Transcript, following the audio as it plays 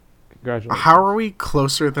Congratulations. How are we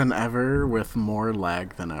closer than ever with more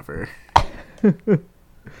lag than ever?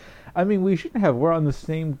 I mean, we shouldn't have. We're on the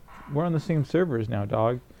same servers now,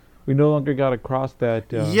 dog. We no longer got to cross that.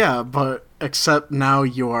 Yeah, but except now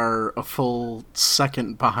you are a full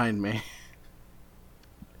second behind me.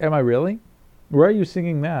 Am I really? Where are you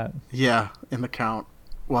singing that? Yeah, in the count.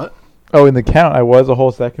 What? Oh, in the count, I was a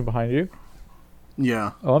whole second behind you.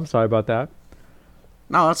 Yeah. Oh, I'm sorry about that.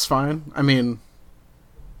 No, that's fine. I mean,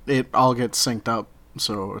 it all gets synced up,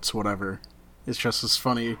 so it's whatever. It's just as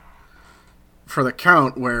funny for the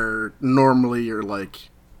count where normally you're like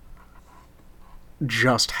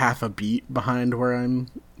just half a beat behind where I'm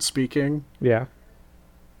speaking. Yeah.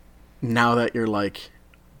 Now that you're like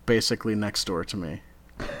basically next door to me,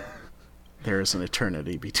 there is an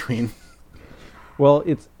eternity between. Well,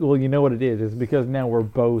 you know what it is. It's because now we're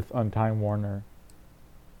both on Time Warner.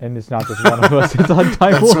 And it's not just one of us, it's on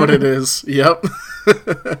Time Warner. That's what it is. Yep.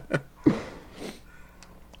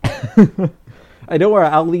 I know where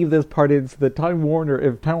I'll leave this part in so that Time Warner,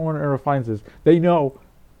 if Time Warner ever finds this, they know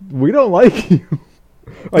we don't like you.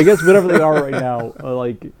 I guess whatever they are right now,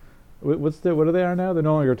 what are they are now? They're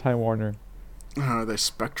no longer Time Warner. Are they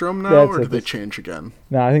Spectrum now, or it. did they change again?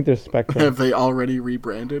 No, I think they're Spectrum. Have they already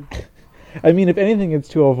rebranded? I mean, if anything, it's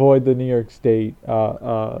to avoid the New York State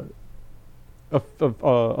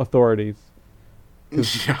authorities.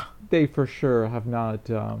 Yeah. They for sure have not.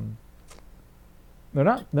 They're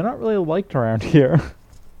not really liked around here.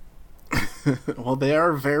 Well, they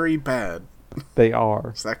are very bad. They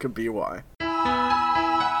are. So that could be why.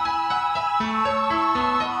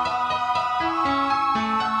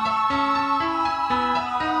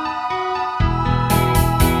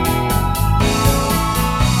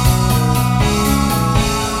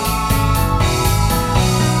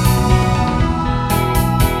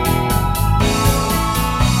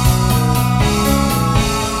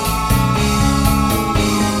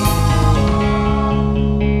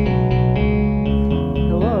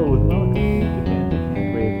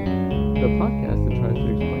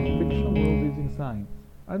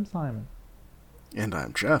 I'm Simon. And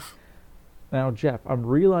I'm Jeff. Now, Jeff, I'm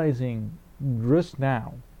realizing just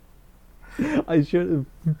now I should have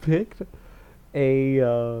picked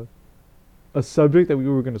a subject that we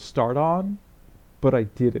were going to start on, but I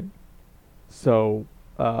didn't. So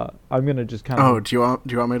I'm going to just kind of... Oh, do you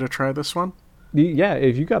want me to try this one? Yeah,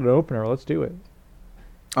 if you got an opener, let's do it.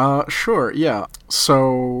 Sure, yeah.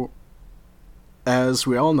 So, as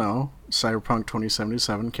we all know, Cyberpunk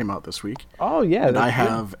 2077 came out this week. Oh, yeah. And I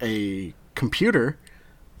have a computer,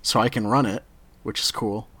 so I can run it, which is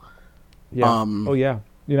cool. Yeah. Oh, yeah.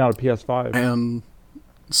 You're not a PS5. And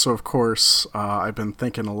so, of course, I've been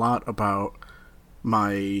thinking a lot about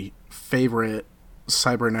my favorite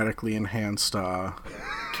cybernetically enhanced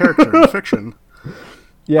character in fiction.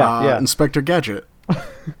 Yeah. Inspector Gadget.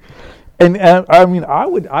 And I mean, I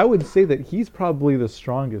would say that he's probably the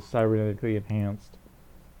strongest cybernetically enhanced.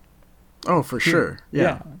 Oh, for sure.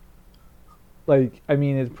 Yeah. Like, I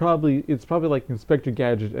mean, it's probably like Inspector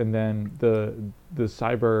Gadget and then the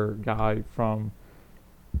cyber guy from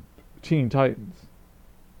Teen Titans.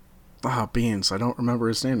 Ah, Beans. I don't remember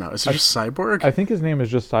his name now. Is it just Cyborg? I think his name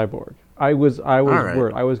is just Cyborg. I was right.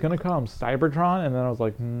 worried. I was gonna call him Cybertron, and then I was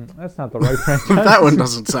like, that's not the right franchise. That one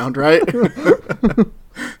doesn't sound right.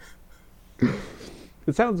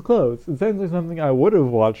 It sounds close. It sounds like something I would have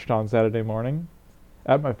watched on Saturday morning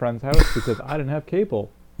at my friend's house because I didn't have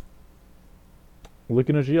cable.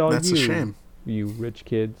 Looking at you all. That's a shame. You rich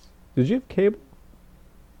kids. Did you have cable?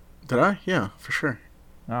 Did I? Yeah, for sure.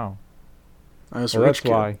 Oh. I was a rich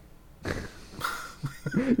kid. That's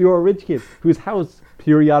why. You're a rich kid whose house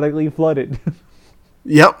periodically flooded.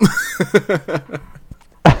 Yep.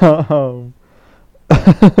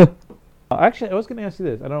 Actually, I was going to ask you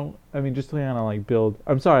this. Just to kind of like build.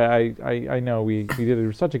 I'm sorry. I know we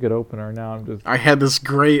did such a good opener. Now I'm just. I had this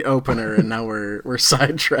great opener, and now we're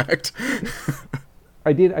sidetracked.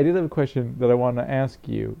 I did have a question that I want to ask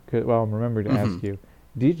you. I'm remembering to ask you.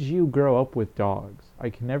 Did you grow up with dogs? I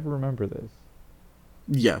can never remember this.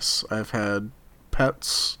 Yes, I've had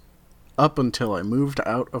pets up until I moved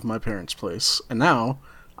out of my parents' place, and now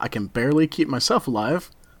I can barely keep myself alive,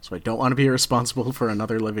 so I don't want to be responsible for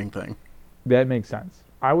another living thing. That makes sense.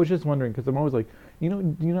 I was just wondering because I'm always like, you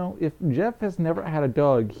know, if Jeff has never had a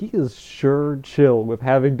dog, he is sure chill with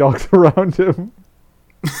having dogs around him.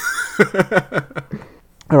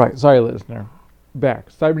 All right, sorry, listener. Back,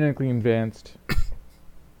 cybernetically advanced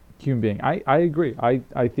human being. I agree.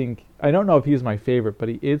 I think I don't know if he's my favorite, but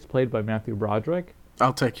he is played by Matthew Broderick.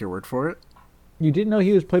 I'll take your word for it. You didn't know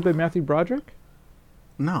he was played by Matthew Broderick?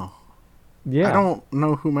 No. I Yeah. don't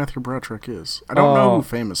know who Matthew Broderick is. I don't know who Uh,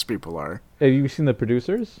 famous people are. have you seen The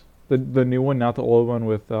Producers? The new one, not the old one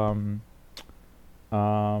with um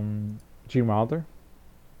Gene Wilder.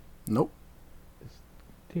 Nope.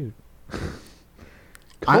 Dude, I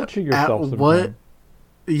culture at yourself what? sometime.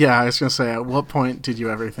 Yeah, I was gonna say. At what point did you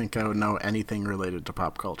ever think I would know anything related to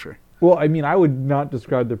pop culture? Well, I mean, I would not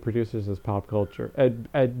describe The Producers as pop culture.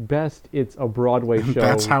 At best, it's a Broadway And show.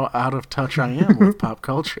 that's how out of touch I am with pop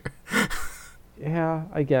culture. Yeah,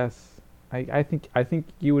 I guess. I think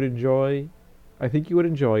you would enjoy. I think you would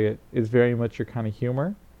enjoy it. It's very much your kind of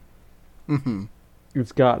humor. Hmm.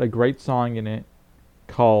 It's got a great song in it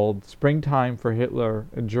called "Springtime for Hitler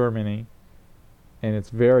in Germany," and it's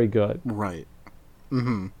very good. Right.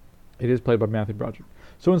 Hmm. It is played by Matthew Broderick.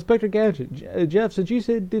 So Inspector Gadget, Jeff, since you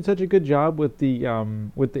said did such a good job with the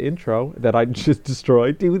intro that I just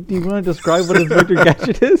destroyed, do you want to describe what Inspector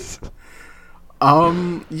Gadget is?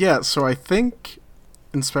 Yeah, so I think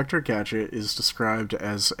Inspector Gadget is described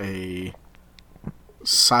as a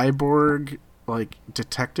cyborg, like,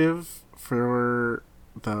 detective for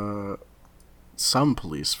some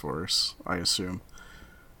police force, I assume.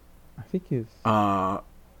 I think he's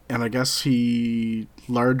And I guess he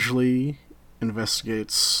largely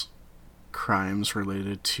investigates crimes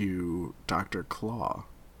related to Dr. Claw.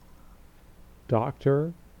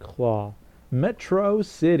 Dr. Claw. Metro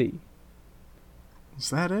City. Is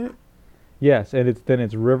that it? Yes, and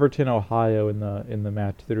it's Riverton, Ohio in the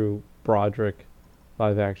Matthew Broderick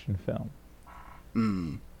live action film.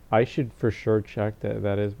 Hmm. I should for sure check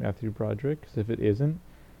that is Matthew Broderick, because if it isn't,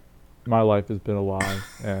 my life has been a lie.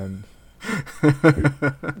 And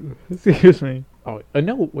excuse me. Oh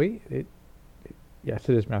no, wait. Yes,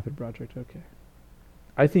 it is Matthew Broderick. Okay.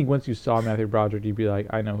 I think once you saw Matthew Broderick, you'd be like,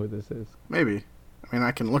 I know who this is. Maybe. I mean,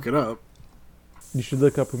 I can look it up. You should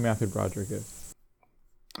look up who Matthew Broderick is.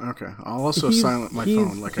 Okay. I'll also He's- silent my he's-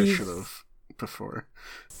 phone like I he's- should have before.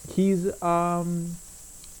 He's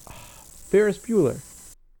Ferris Bueller.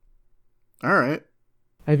 All right.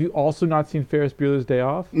 Have you also not seen Ferris Bueller's Day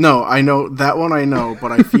Off? No, I know that one I know,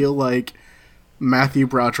 but I feel like Matthew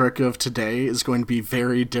Broderick of today is going to be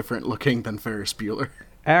very different looking than Ferris Bueller.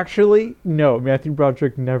 Actually, no. Matthew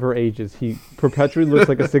Broderick never ages. He perpetually looks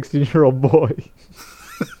like a 16-year-old boy.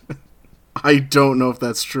 I don't know if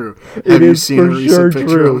that's true. It Have you is seen a for recent sure picture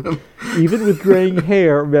true. of him? Even with graying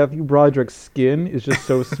hair, Matthew Broderick's skin is just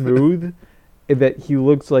so smooth that he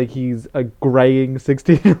looks like he's a graying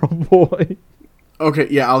 16-year-old boy. Okay,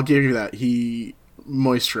 yeah, I'll give you that. He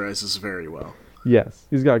moisturizes very well. Yes,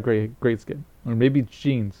 he's got great skin. Or maybe it's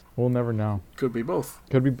genes. We'll never know. Could be both.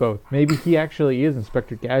 Could be both. Maybe he actually is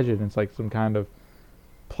Inspector Gadget and it's like some kind of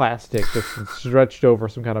plastic that's stretched over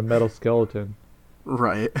some kind of metal skeleton.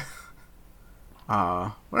 Right.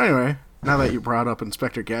 Well, anyway, now that you brought up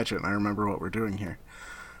Inspector Gadget, I remember what we're doing here.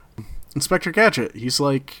 Inspector Gadget, he's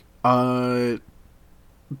like a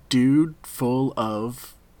dude full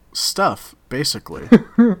of stuff, basically.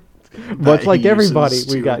 Much that like he everybody,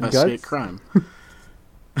 uses we to got investigate guts. crime.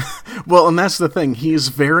 Well, and that's the thing. He's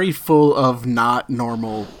very full of not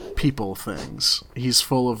normal people things. He's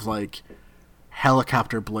full of, like,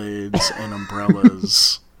 helicopter blades and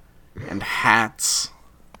umbrellas and hats.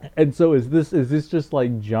 And so is this just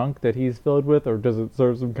like junk that he's filled with, or does it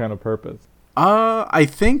serve some kind of purpose? I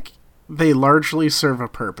think they largely serve a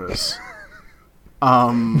purpose.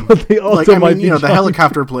 But they Like, also I might mean, be you know, the junk.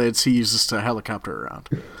 helicopter blades he uses to helicopter around.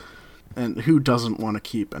 And who doesn't want to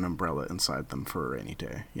keep an umbrella inside them for a rainy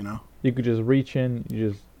day, you know? You could just reach in, you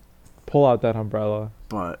just pull out that umbrella.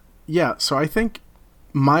 But yeah, so I think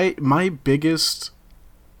my biggest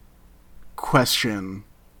question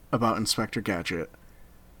about Inspector Gadget,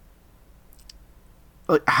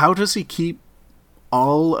 like, how does he keep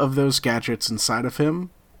all of those gadgets inside of him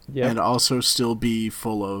and also still be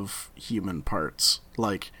full of human parts?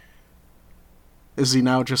 Like, is he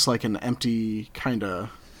now just like an empty kind of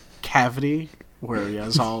cavity where he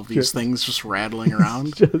has all of these things just rattling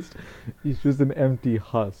around? He's just an empty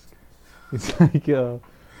husk. It's like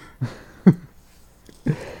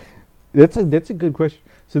that's a good question.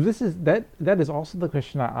 So this is that is also the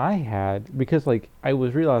question that I had, because like I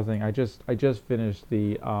was realizing I just finished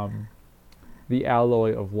the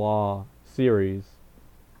Alloy of Law series,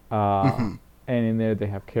 and in there they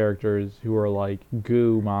have characters who are like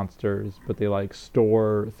goo monsters, but they like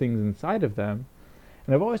store things inside of them.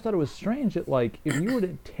 And I've always thought it was strange that, like, if you were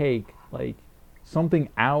to take, like, something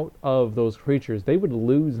out of those creatures, they would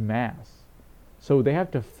lose mass. So they have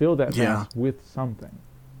to fill that mass with something.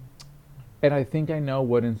 And I think I know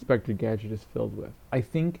what Inspector Gadget is filled with. I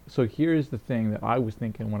think, so here's the thing that I was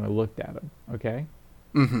thinking when I looked at him, okay?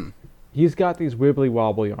 Mm-hmm. He's got these wibbly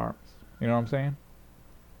wobbly arms. You know what I'm saying?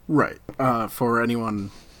 Right. For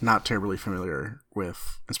anyone not terribly familiar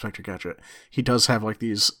with Inspector Gadget, he does have like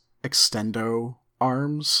these extendo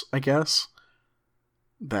arms, I guess,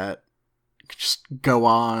 that just go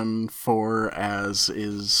on for as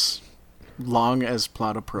is long as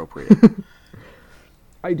plot appropriate.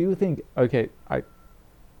 I do think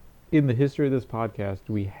in the history of this podcast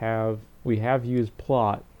we have used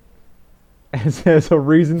plot as a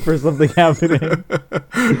reason for something happening.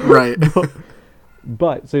 Right.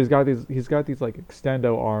 But so he's got these like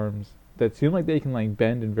extendo arms that seem like they can like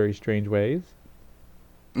bend in very strange ways.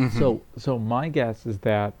 Mm-hmm. So my guess is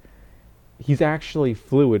that he's actually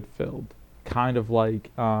fluid filled, kind of like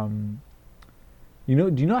do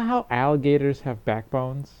you know how alligators have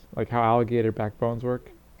backbones? Like how alligator backbones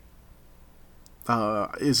work?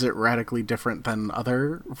 Is it radically different than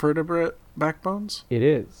other vertebrate backbones? It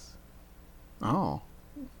is. Oh,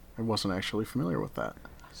 I wasn't actually familiar with that.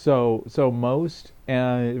 So most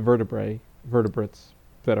vertebrates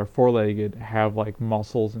that are four-legged have like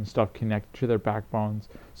muscles and stuff connected to their backbones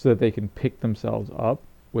so that they can pick themselves up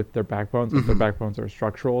with their backbones if their backbones are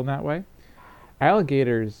structural in that way.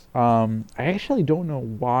 Alligators, I actually don't know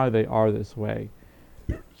why they are this way.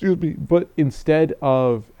 Excuse me, but instead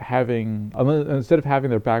of having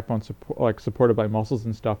their backbone supported by muscles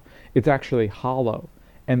and stuff, it's actually hollow,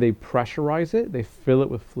 and they pressurize it. They fill it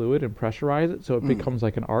with fluid and pressurize it so it becomes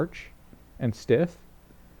like an arch and stiff.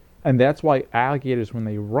 And that's why alligators, when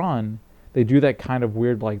they run, they do that kind of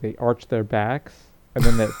weird, like they arch their backs, and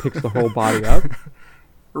then that picks the whole body up.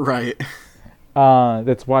 Right.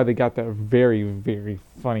 That's why they got that very, very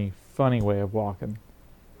funny way of walking.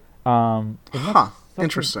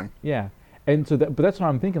 Interesting. Yeah, and so but that's what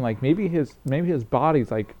I'm thinking. Like maybe his body's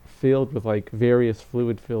like filled with like various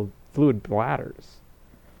fluid bladders,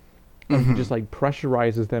 and he just like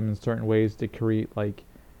pressurizes them in certain ways to create like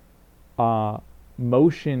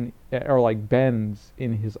motion or like bends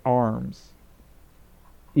in his arms,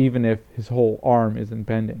 even if his whole arm isn't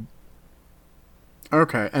bending.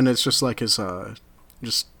 Okay, and it's just like his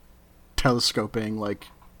just telescoping like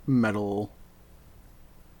metal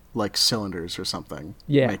like cylinders or something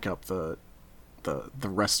make up the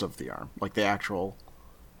rest of the arm, like the actual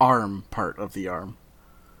arm part of the arm.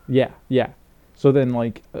 Yeah. So then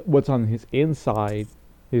like what's on his inside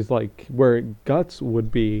is like where guts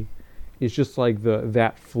would be is just like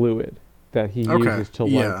that fluid that he uses to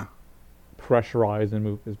like pressurize and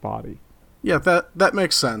move his body. Yeah, that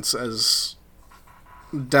makes sense as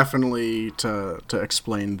definitely to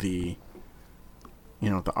explain the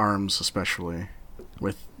the arms, especially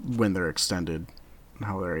with when they're extended and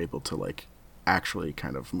how they're able to like actually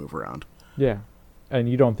kind of move around. Yeah. And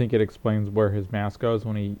you don't think it explains where his mask goes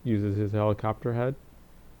when he uses his helicopter head?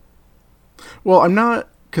 Well, I'm not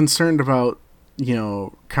concerned about,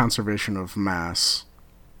 conservation of mass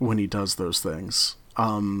when he does those things.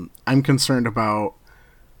 I'm concerned about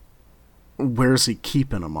where's he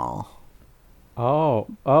keeping them all.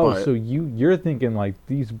 So you're thinking like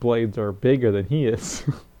these blades are bigger than he is.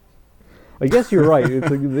 I guess you're right.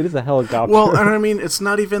 It is a helicopter. Well, and I mean, it's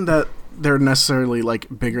not even that they're necessarily like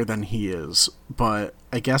bigger than he is, but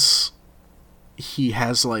I guess he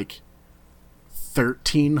has like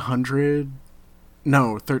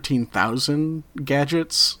 13,000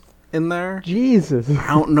 gadgets in there. Jesus. I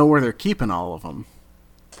don't know where they're keeping all of them.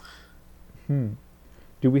 Do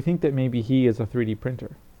we think that maybe he is a 3D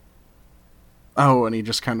printer? Oh, and he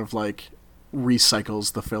just kind of like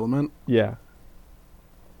recycles the filament? Yeah.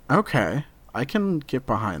 Okay. I can get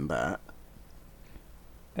behind that.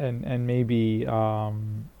 And maybe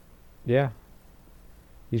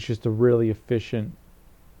he's just a really efficient,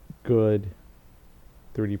 good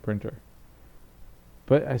 3D printer.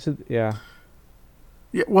 But I said yeah,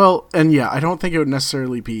 well, and I don't think it would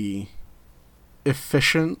necessarily be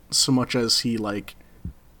efficient so much as he like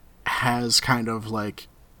has kind of like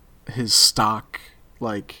his stock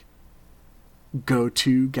like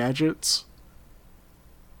go-to gadgets.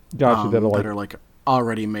 Gotcha. That are like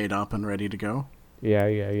already made up and ready to go.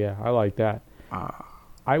 Yeah. I like that.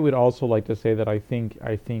 I would also like to say that I think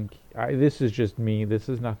this is just me. This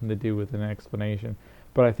has nothing to do with an explanation.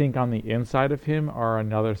 But I think on the inside of him are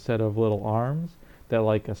another set of little arms that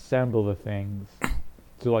like assemble the things.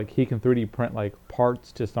 So like he can 3D print like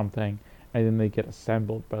parts to something, and then they get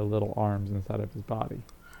assembled by little arms inside of his body.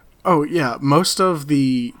 Oh yeah, most of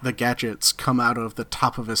the gadgets come out of the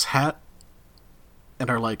top of his hat and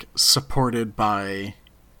are like supported by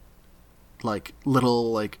like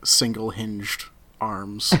little like single hinged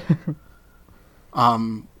arms.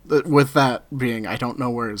 With that being, I don't know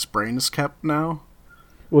where his brain is kept now.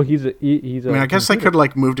 Well, he's a. I mean, I guess I could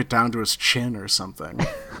like moved it down to his chin or something.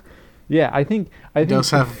 Yeah, I He think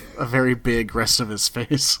does have a very big rest of his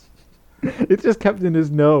face. it's just kept in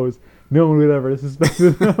his nose. No one would ever suspect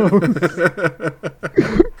the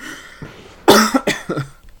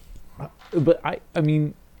nose. But I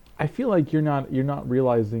mean, I feel like you're not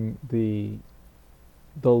realizing the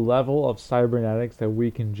level of cybernetics that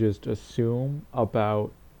we can just assume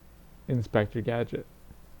about Inspector Gadget.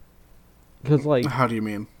 Because How do you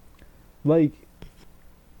mean? like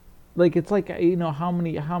like it's like how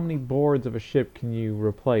many boards of a ship can you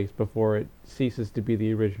replace before it ceases to be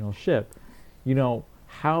the original ship?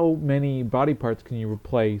 How many body parts can you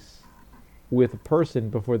replace with a person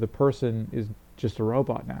before the person is just a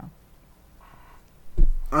robot now?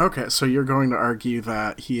 Okay, so you're going to argue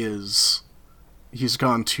that he's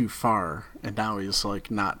gone too far, and now he's like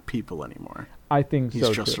not people anymore. I think He's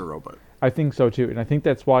so just too. a robot. I think so too, and I think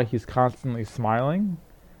that's why he's constantly smiling.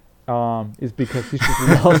 Is because he's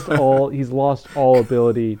just lost all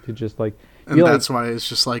ability to just like And you like that's why he's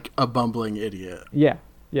just like a bumbling idiot. yeah,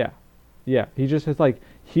 yeah, yeah. He just has like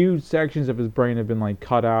huge sections of his brain have been like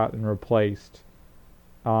cut out and replaced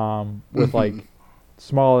with like Hmm.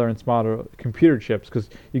 smaller and smaller computer chips. Because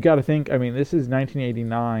you got to think, I mean, this is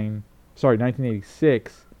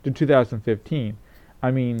 1986 to 2015.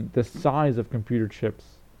 I mean, the size of computer chips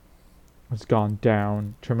has gone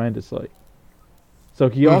down tremendously. So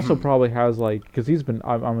he also Hmm. probably has like, because he's been,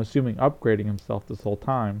 I'm assuming, upgrading himself this whole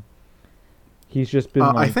time. He's just been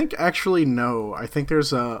I like, think actually no. I think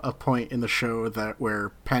there's a point in the show that where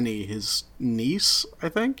Penny, his niece, I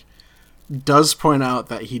think, does point out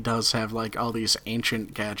that he does have like all these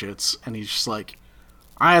ancient gadgets, and he's just like,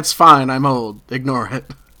 "Ah, it's fine. I'm old. Ignore it."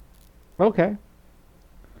 okay.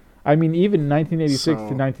 I mean, even 1986 to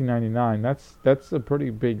So, 1999, that's a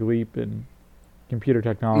pretty big leap in computer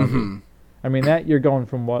technology. hmm. I mean, that you're going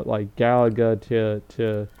from what like Galaga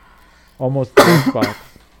to almost the Xbox.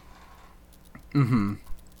 Hmm.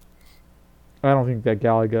 I don't think that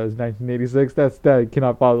Galaga is 1986. That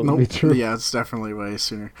cannot possibly be Nope. true. Yeah, it's definitely way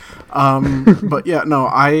sooner. But yeah, no,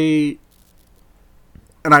 I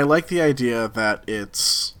like the idea that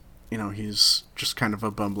it's he's just kind of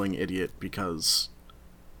a bumbling idiot because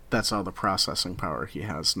that's all the processing power he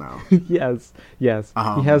has now. Yes, yes.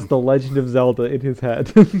 He has Um, the Legend of Zelda in his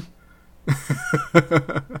head.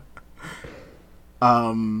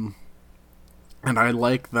 um, and I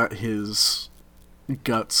like that his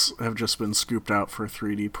guts have just been scooped out for a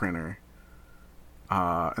 3D printer,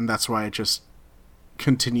 and that's why it just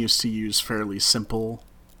continues to use fairly simple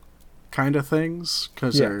kind of things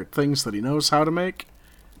because Yeah, they're things that he knows how to make,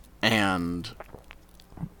 and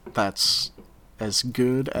that's as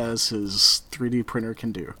good as his 3D printer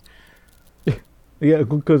can do. yeah.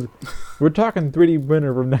 Because we're talking 3D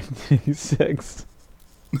printer from 1986.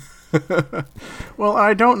 Well,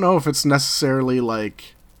 I don't know if it's necessarily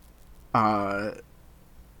uh,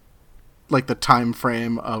 like the time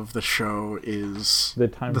frame of the show is The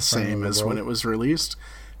time the frame of same the as when world. it was released,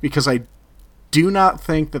 because I do not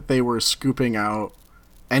think that they were scooping out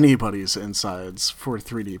anybody's insides for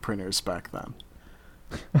 3D printers back then.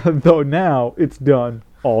 Though now it's done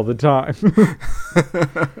all the time.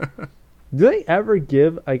 Do they ever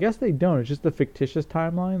give? I guess they don't. It's just a fictitious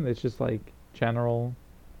timeline. It's just like general,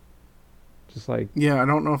 just like Yeah, I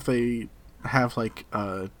don't know if they have like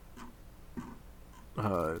a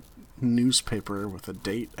newspaper with a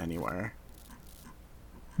date anywhere.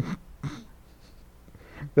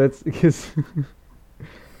 that's because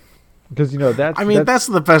because that's I mean, that's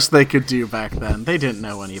the best they could do back then. They didn't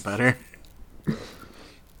know any better.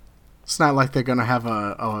 It's not like they're gonna have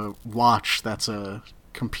a watch that's a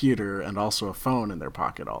computer and also a phone in their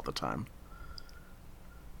pocket all the time.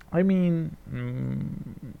 I mean,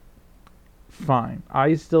 fine.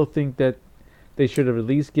 I still think that they should have at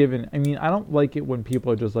least given. I mean, I don't like it when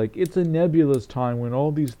people are just like, it's a nebulous time when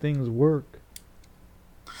all these things work,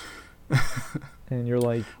 and you're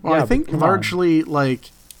like, Well, yeah, I but think come on. largely like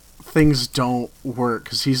things don't work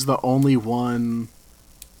because he's the only one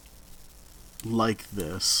like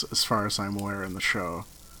this, as far as I'm aware, in the show.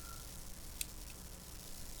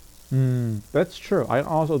 That's true. I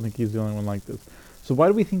also think he's the only one like this. So why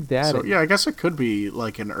do we think that So is? yeah, I guess it could be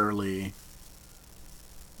like an early,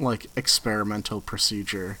 like experimental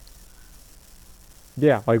procedure.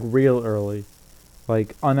 Yeah, like real early,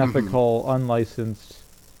 like Hmm. unethical, unlicensed,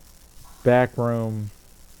 back room.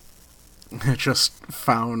 Just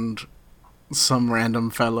found some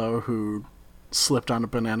random fellow who slipped on a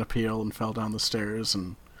banana peel and fell down the stairs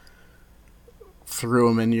and threw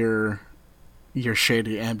him in your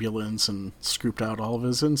shady ambulance and scooped out all of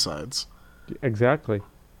his insides. Exactly.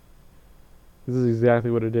 This is exactly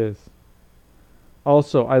what it is.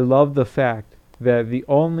 Also, I love the fact that the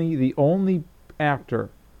only actor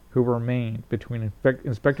who remained between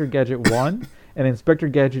Inspector Gadget 1 and Inspector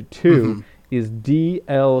Gadget 2 is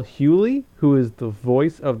D.L. Hewley, who is the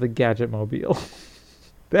voice of the Gadgetmobile.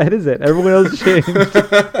 That is it. Everyone else changed.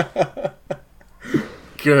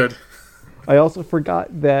 Good. I also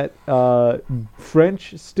forgot that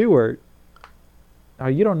French Stewart.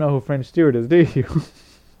 You don't know who French Stewart is, do you?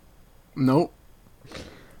 Nope.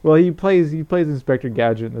 Well, he plays Inspector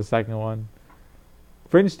Gadget in the second one.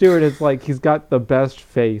 French Stewart is like, he's got the best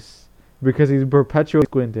face because he's perpetually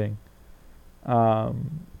squinting.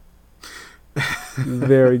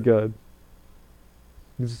 Very good.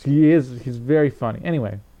 He's very funny.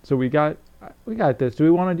 Anyway, so we got this. Do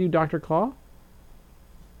we want to do Dr. Claw?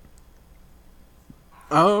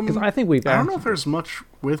 Because I think we've. I don't know if there's much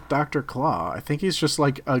with Dr. Claw. I think he's just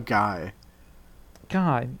like a guy.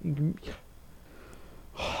 God.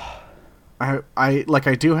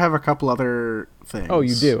 I do have a couple other things. Oh,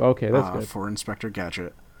 you do? Okay, that's good. For Inspector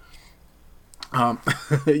Gadget. Yeah,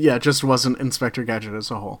 it just wasn't Inspector Gadget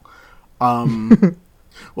as a whole.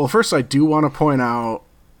 Well, first I do want to point out,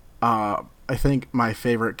 I think my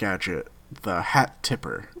favorite gadget, the hat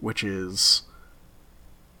tipper, which is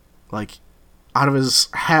like, out of his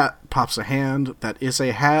hat pops a hand that is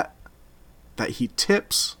a hat that he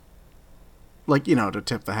tips, like, to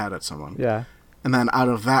tip the hat at someone. Yeah. And then out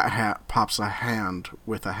of that hat pops a hand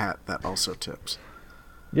with a hat that also tips.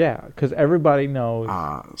 Yeah, because everybody knows.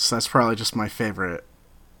 So that's probably just my favorite,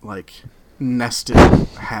 like, nested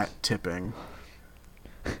hat tipping.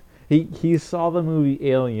 He saw the movie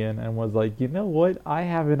Alien and was like, you know what? I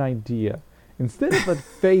have an idea. Instead of a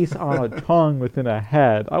face on a tongue within a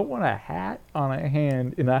head, I want a hat on a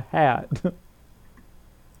hand in a hat.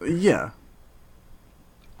 Yeah.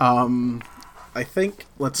 I think,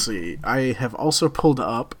 let's see, I have also pulled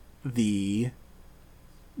up the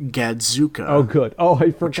Gadzuka. Oh, good. Oh,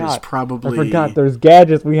 I forgot. Which is probably... I forgot. There's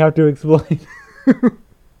gadgets we have to explain.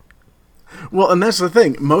 Well, and that's the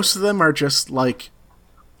thing. Most of them are just, like,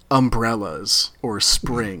 umbrellas or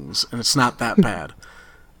springs, and it's not that bad.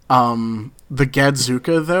 The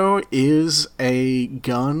Gadzuka, though, is a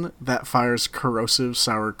gun that fires corrosive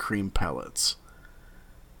sour cream pellets.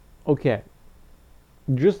 Okay.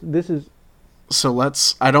 This is... So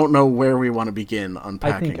I don't know where we want to begin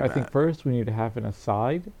unpacking that. I think first we need to have an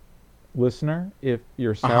aside, listener, if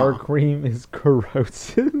your sour cream is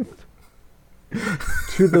corrosive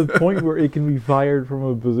to the point where it can be fired from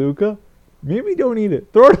a bazooka, maybe don't eat it.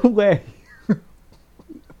 Throw it away.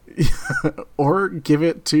 Or give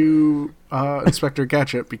it to Inspector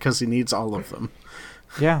Gadget because he needs all of them.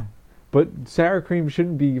 Yeah. But sour cream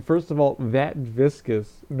shouldn't be, first of all, that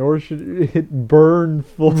viscous, nor should it burn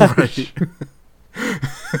flesh.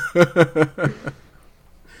 Right.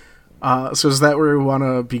 So is that where we want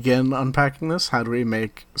to begin unpacking this? How do we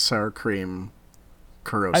make sour cream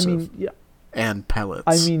corrosive? I mean, yeah. And pellets.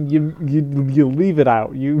 I mean, you leave it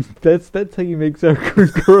out. That's how you make sour cream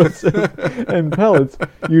corrosive. And pellets,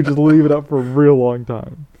 you just leave it up for a real long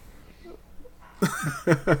time.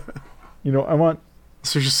 I want...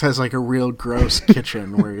 So he just has like a real gross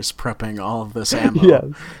kitchen where he's prepping all of this ammo. Yes.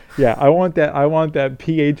 Yeah, I want that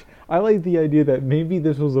pH. I like the idea that maybe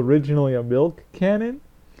this was originally a milk cannon,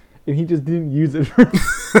 and he just didn't use it.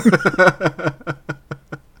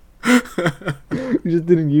 He just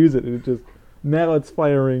didn't use it, and it just... Now it's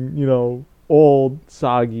firing, old,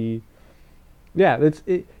 soggy. Yeah, that's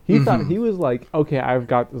it. He thought, he was like, okay, I've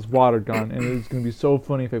got this water gun, and it's going to be so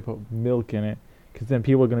funny if I put milk in it. Because then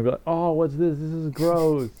people are going to be like, oh, what's this? This is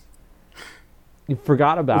gross. He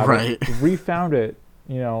forgot about it. Refound it,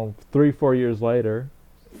 3-4 years later.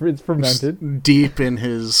 It's fermented. Just deep in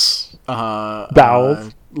his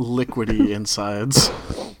bowels. Liquidy insides.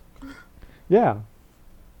 Yeah.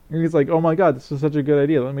 And he's like, oh my god, this is such a good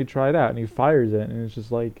idea. Let me try it out. And he fires it, and it's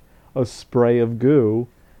just like a spray of goo.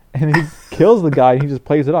 And he kills the guy, and he just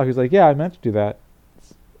plays it off. He's like, yeah, I meant to do that.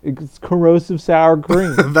 It's corrosive sour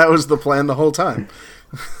cream. That was the plan the whole time.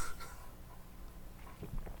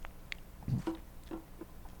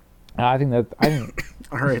 I think.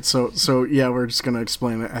 All right, so yeah, we're just gonna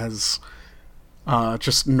explain it as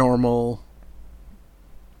just normal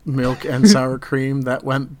milk and sour cream that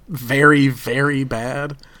went very, very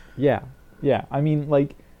bad. Yeah. I mean,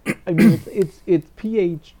 it's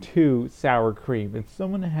pH 2 sour cream. If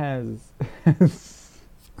someone has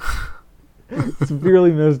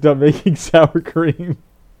severely messed up making sour cream.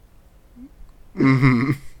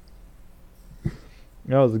 Mm-hmm.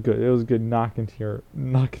 That was good. It was a good knock into your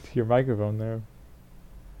microphone there.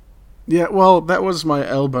 Yeah, well, that was my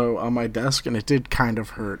elbow on my desk, and it did kind of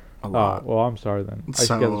hurt a lot. Oh, well, I'm sorry then. I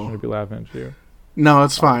guess I shouldn't be laughing at you. No,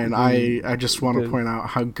 it's fine. I just want to point out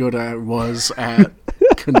how good I was at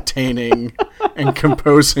containing and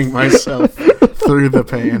composing myself through the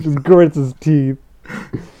pain. Just grits his teeth.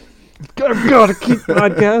 I've got to keep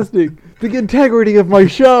podcasting. The integrity of my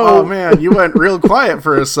show. Oh man, you went real quiet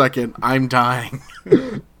for a second. I'm dying.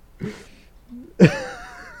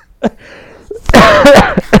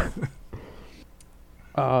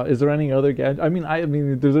 Is there any other gadget? I mean,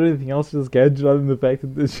 if there's anything else to this gadget other than the fact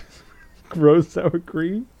that this just gross sour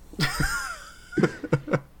cream?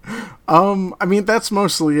 I mean, that's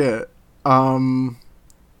mostly it. We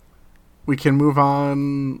can move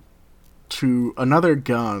on to another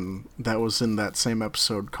gun that was in that same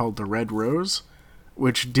episode called the Red Rose,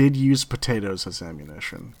 which did use potatoes as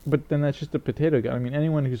ammunition. But then that's just a potato gun. I mean,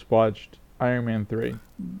 anyone who's watched Iron Man 3.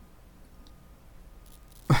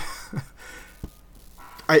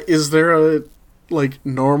 Is there a, like,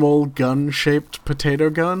 normal gun-shaped potato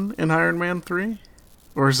gun in Iron Man 3?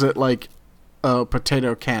 Or is it, like, a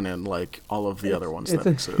potato cannon like all of the other ones that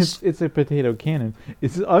exist? It's a potato cannon.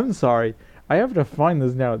 I'm sorry. I have to find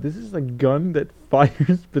this now. This is a gun that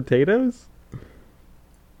fires potatoes?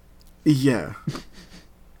 Yeah.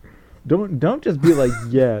 Don't just be like,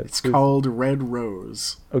 yeah. It's called Red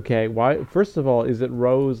Rose. Okay, why? First of all, is it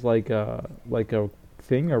rose like a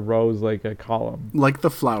thing or rose like a column? Like the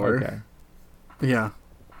flower. Okay. Yeah.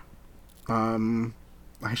 I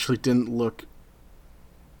actually didn't look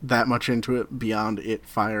that much into it beyond it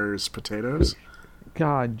fires potatoes.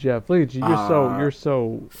 God, Jeff, look at you. You're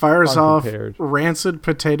so fires unprepared. Off rancid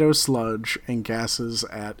potato sludge and gases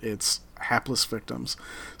at its hapless victims.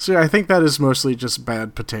 So yeah, I think that is mostly just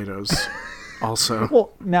bad potatoes. Also,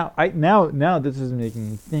 well, now this is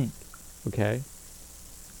making me think. Okay,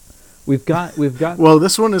 we've got. Well,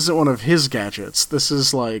 this one isn't one of his gadgets. This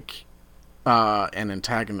is like an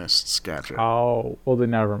antagonist's gadget. Oh, well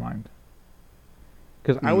then never mind.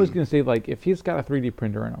 Because I was gonna say, like, if he's got a 3D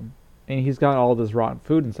printer in him and he's got all this rotten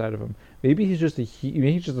food inside of him, maybe he's just a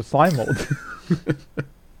slime mold.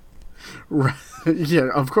 Right. Yeah,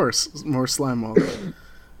 of course, more slime mold.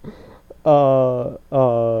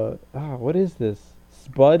 What is this?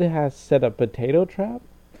 Spud has set a potato trap.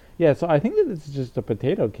 Yeah, so I think that this is just a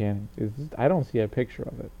potato cannon. I don't see a picture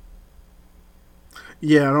of it.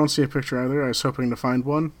 Yeah, I don't see a picture either. I was hoping to find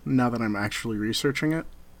one now that I'm actually researching it,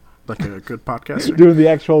 like a good podcaster. Doing the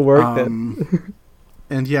actual work then.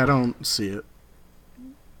 And yeah, I don't see it.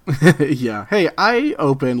 Yeah. Hey, I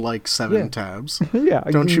open like 7 tabs. Yeah.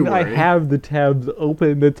 Don't you worry. I have the tabs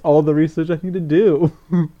open. That's all the research I need to do.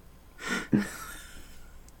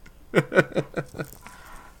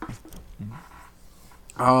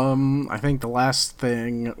 I think the last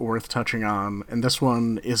thing worth touching on, and this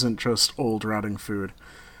one isn't just old rotting food,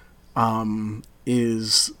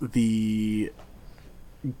 is the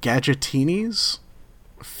Gadgetinis,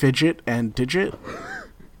 Fidget and Digit,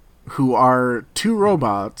 who are 2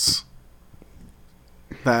 robots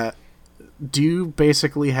that do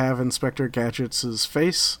basically have Inspector Gadget's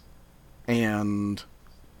face and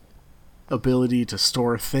ability to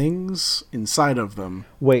store things inside of them.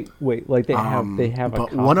 Wait, like they have a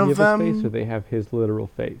copy one of his them, face, or they have his literal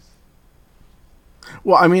face?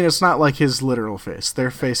 Well, I mean, it's not like his literal face.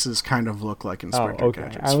 Their faces kind of look like Inspector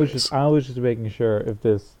Gadget's face. I was just making sure if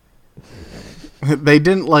this. They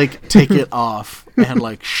didn't like take it off and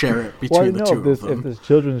like share it between the two of them. If this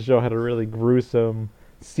children's show had a really gruesome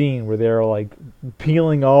scene where they're like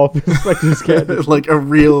peeling off Inspector Gadget, like a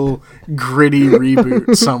real gritty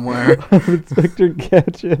reboot somewhere of Inspector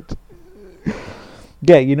Gadget.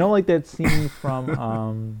 Yeah, you know, like that scene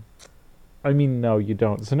from. I mean, no, you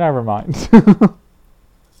don't. So never mind.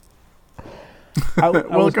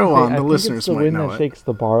 Well, go on. The listeners might know it. The Wind That Shakes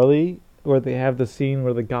the Barley, where they have the scene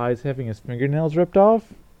where the guy's having his fingernails ripped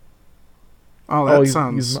off. Oh, that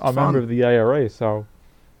sounds he's a member of the IRA, so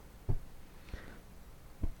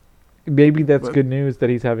maybe that's good news that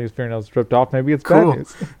he's having his fingernails ripped off. Maybe it's bad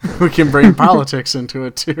news. We can bring politics into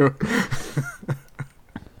it too.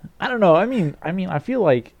 I don't know. I mean, I feel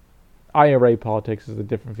like IRA politics is a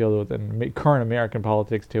different field than current American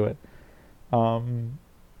politics to it.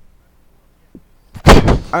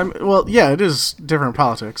 Well, yeah, it is different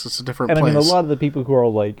politics. It's a different place. I mean, a lot of the people who are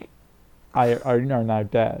like, are now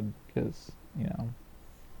dead because, you know.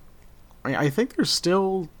 I think there's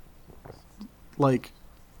still like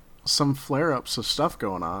some flare-ups of stuff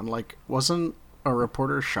going on. Like, wasn't a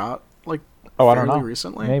reporter shot like I don't know.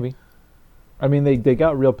 Recently? Maybe. I mean, they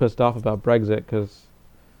got real pissed off about Brexit because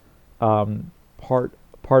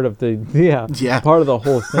part of the part of the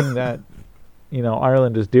whole thing that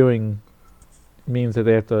Ireland is doing means that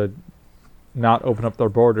they have to not open up their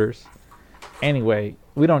borders. Anyway,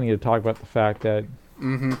 we don't need to talk about the fact that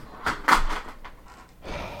Mm-hmm.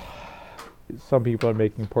 some people are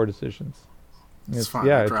making poor decisions. It's fine.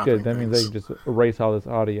 Yeah, We're it's dropping good. That means they things. can just erase all this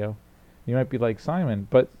audio. You might be like, Simon,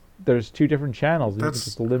 but there's 2 different channels. You can That's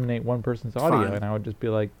just eliminate one person's audio. fine. And I would just be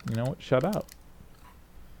like, you know what, shut up.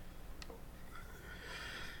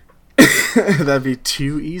 That'd be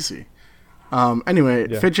too easy. Anyway,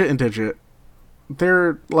 Yeah. Fidget and Digit,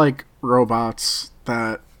 they're like robots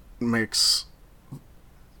that makes,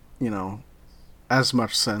 as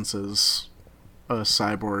much sense as a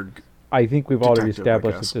cyborg. I think we've already Detective, I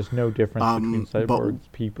established guess. that there's no difference between But- cyborgs,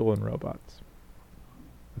 people, and robots.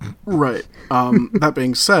 Right. That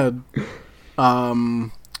being said,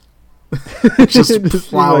 just Just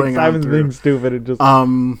plowing like on Simon's through. being stupid and just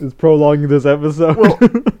Um, is prolonging this episode.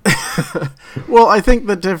 well, I think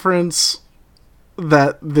the difference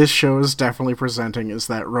that this show is definitely presenting is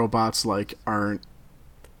that robots aren't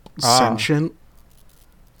sentient,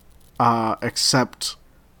 except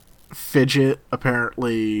Fidget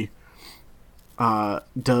apparently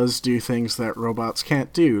does do things that robots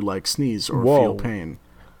can't do, like sneeze or feel Whoa. pain.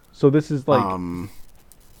 So this is like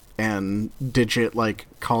And Digit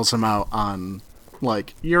calls him out on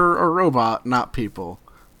you're a robot, not people.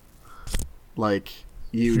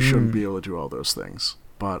 You shouldn't be able to do all those things,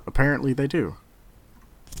 but apparently they do.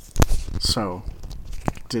 So,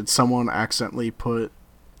 did someone accidentally put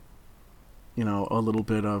a little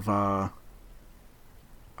bit of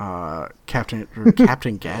Captain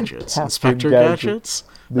Gadgets, Captain Inspector Gadget. Gadgets?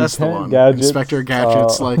 That's the Lieutenant one. Gadgets, Inspector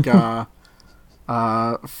Gadgets,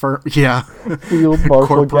 Field Marshal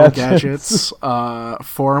Corporal Gadgets. Gadgets,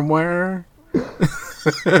 Formware.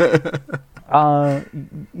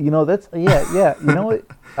 That's yeah. You know what?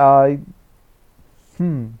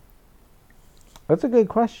 That's a good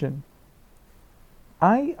question.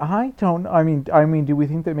 I don't. I mean, do we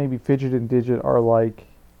think that maybe Fidget and Digit are like?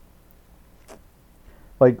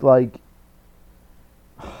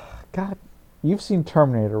 God, you've seen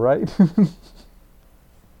Terminator, right?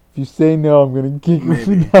 If you say no, I'm gonna kick you in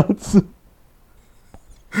Maybe. the nuts.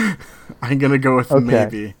 I'm gonna go with Okay.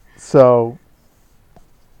 maybe. So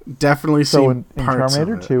Definitely So seen in parts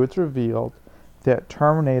Terminator of it. 2, it's revealed that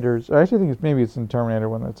Terminators. I actually think it's in Terminator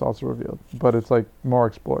 1 that's also revealed, but it's more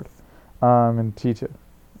explored. In T2,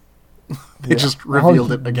 They just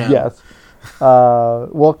revealed it again. Yes.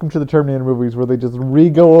 Welcome to the Terminator movies, where they just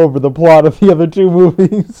re-go over the plot of the other 2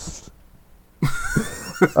 movies.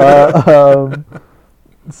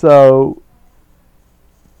 So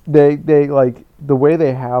they the way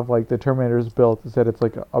they have the Terminators built is that it's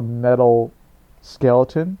a metal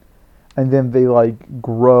skeleton, and then they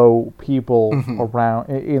grow people around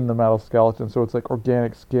in the metal skeleton, so it's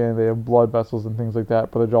organic skin. They have blood vessels and things like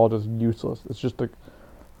that, but they're all just useless. It's just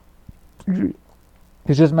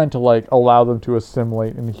it's just meant to allow them to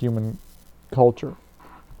assimilate in human culture,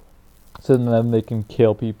 so then they can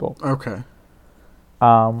kill people. Okay.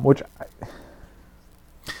 Which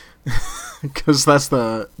Because that's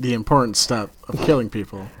the important step of killing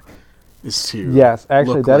people, is to yes,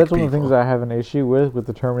 actually, look that like is one of the things people. I have an issue with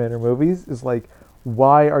the Terminator movies. Is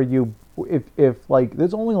why are you if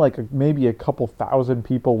there's only maybe a couple thousand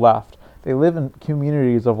people left. They live in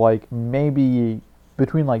communities of maybe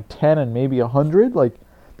between 10 and maybe 100.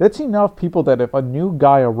 That's enough people that if a new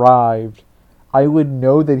guy arrived, I would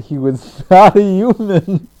know that he was not a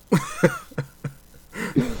human.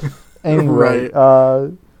 Anyway,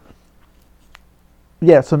 Right.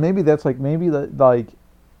 yeah, so maybe that's maybe the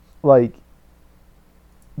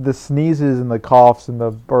sneezes and the coughs and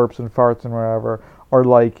the burps and farts and whatever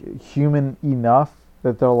are human enough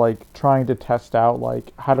that they're trying to test out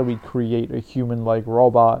how do we create a human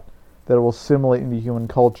robot that will assimilate into human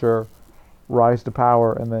culture, rise to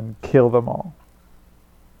power, and then kill them all.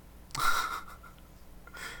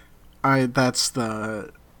 That's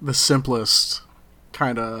the simplest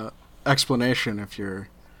kind of explanation if you're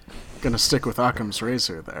gonna stick with Occam's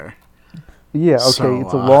razor there. Yeah, okay, So,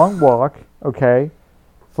 it's a long walk, okay,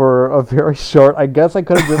 for a very short. I guess I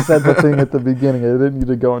could have just said the thing at the beginning. I didn't need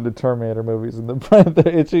to go into Terminator movies and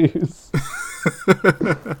the issues.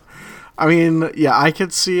 I mean, yeah, I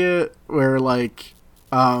could see it where let's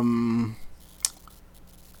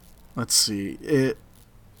see.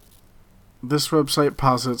 This website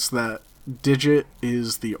posits that Digit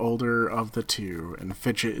is the older of the 2 and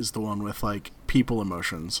Fidget is the one with people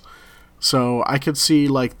emotions. So I could see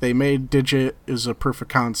they made Digit is a proof of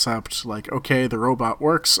concept, okay, the robot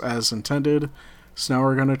works as intended, so now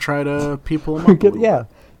we're gonna try to people him up a little bit.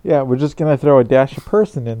 Yeah, we're just gonna throw a dash of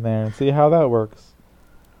person in there and see how that works.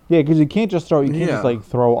 Yeah, because you can't just throw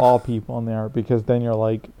throw all people in there, because then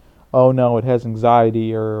you're oh no, it has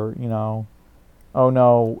anxiety, or oh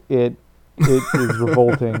no, it is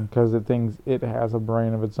revolting because it thinks it has a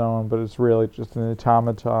brain of its own, but it's really just an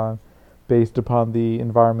automaton based upon the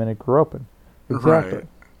environment it grew up in. Exactly. Right.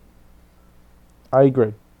 I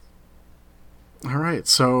agree. All right,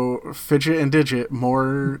 so Fidget and Digit,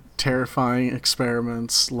 more terrifying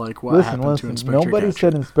experiments like what happened to Inspector Nobody Gadget.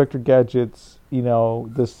 said Inspector Gadget's,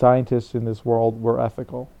 the scientists in this world were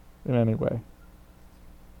ethical in any way.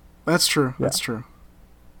 That's true. Yeah. That's true.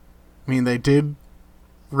 I mean, they did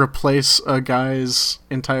replace a guy's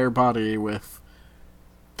entire body with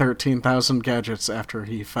 13,000 gadgets after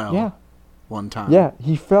he fell Yeah. one time. Yeah,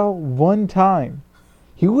 he fell one time.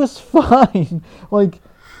 He was fine. Like,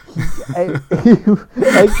 I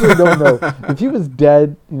actually don't know. If he was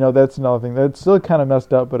dead, that's another thing. That's still kind of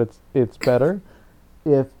messed up, but it's better.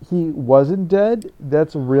 If he wasn't dead,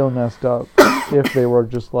 that's real messed up. If they were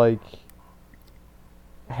just like,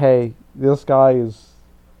 hey, this guy is...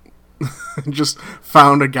 Just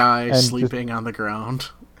found a guy And sleeping on the ground.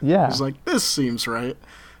 Yeah. He's like, this seems right.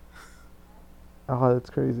 Oh, that's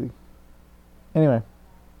crazy. Anyway.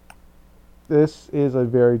 This is a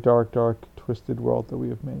very dark, twisted world that we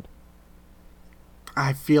have made.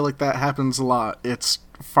 I feel like that happens a lot. It's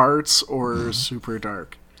farts or super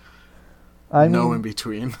dark. No in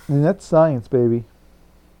between. And that's science, baby.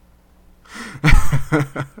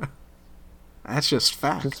 That's just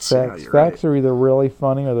facts. Just facts. Yeah, you're Facts right. are either really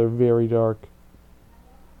funny or they're very dark.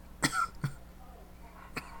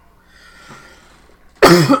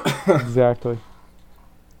 Exactly.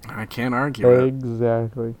 I can't argue it.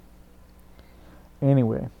 Exactly.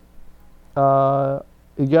 Anyway.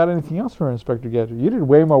 You got anything else for Inspector Gadget? You did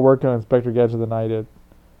way more work on Inspector Gadget than I did.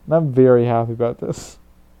 And I'm very happy about this.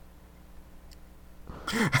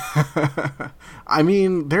 I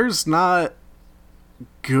mean, there's not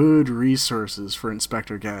good resources for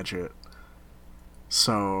Inspector Gadget.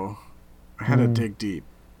 So I had to dig deep.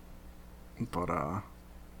 But I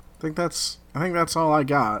think that's all I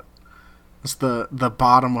got. It's the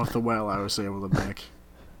bottom of the well I was able to make.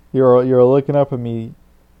 You're looking up at me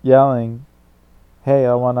yelling, hey,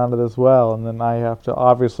 I went onto this well, and then I have to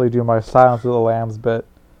obviously do my Silence of the Lambs bit.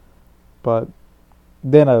 But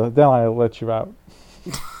then I let you out.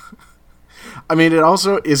 I mean, it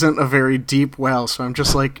also isn't a very deep well, so I'm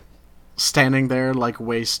just like standing there like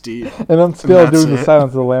waist deep. And I'm still that's doing the it. Silence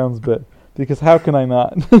of the Lambs bit. Because how can I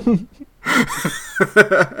not?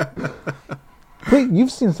 Wait,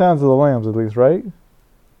 you've seen Silence of the Lambs at least, right?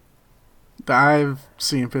 I've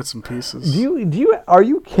seen bits and pieces. Are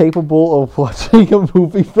you capable of watching a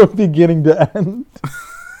movie from beginning to end?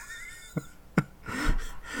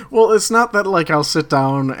 Well, it's not that like I'll sit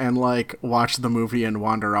down and like watch the movie and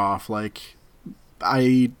wander off. Like,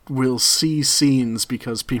 I will see scenes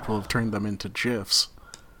because people have turned them into GIFs.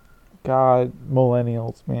 God,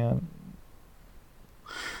 millennials, man.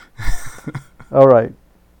 All right.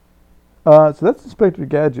 So that's Inspector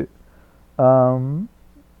Gadget.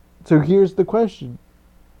 So here's the question.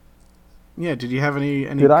 Yeah, did you have any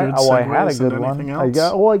Did good I? Oh, I segues had a good into anything one.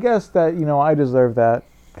 else? I guess that I deserve that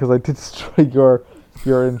because I did destroy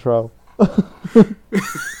your intro.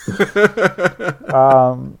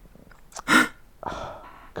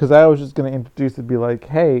 Because I was just going to introduce it, be like,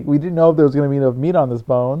 hey, we didn't know if there was going to be enough meat on this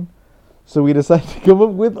bone, so we decided to come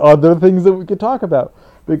up with other things that we could talk about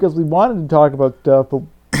because we wanted to talk about stuff, but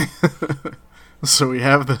So we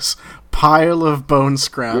have this pile of bone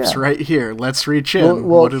scraps right here. Let's reach in.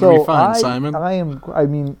 well, What did we find, Simon?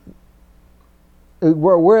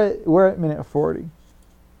 We're at minute 40,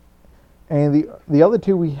 and the other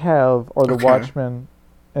two we have are the Okay. Watchmen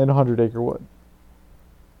and 100 Acre Wood.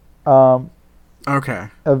 Okay.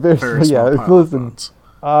 Very Very small pile of listen, bones.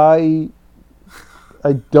 I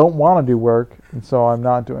don't want to do work, and so I'm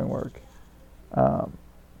not doing work.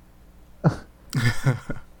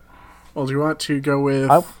 Well, do you want to go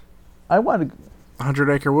with I want to. 100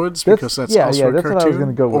 Acre Woods That's- because that's yeah, also yeah, a that's cartoon? what I was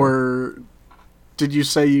gonna go with. Or did you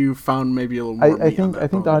say you found maybe a little more I meat on think that I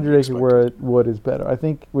think the bone than 100 you Acre expected? Wood is better. I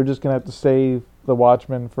think we're just gonna have to save the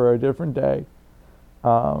Watchmen for a different day.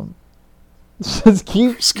 Just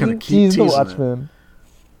keep gonna keep teasing the teasing it. Watchmen.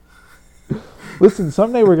 Listen,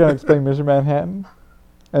 someday we're gonna explain Mr. Manhattan,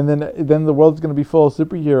 and then the world's gonna be full of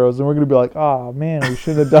superheroes, and we're gonna be like, oh man, we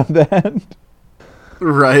shouldn't have done that.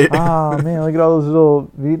 Right. Oh man, look at all those little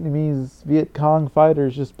Vietnamese Viet Cong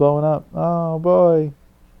fighters just blowing up. Oh boy,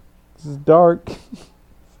 this is dark.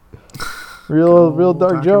 real old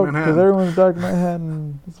dark Dr. joke because Manhattan. everyone's Dr.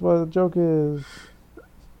 Manhattan. That's what the joke is.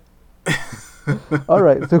 All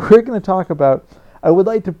right, so we're going to talk about. I would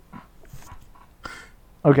like to.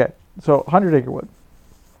 Okay, so 100 Acre Wood.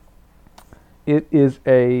 It is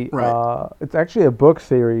Right. it's actually a book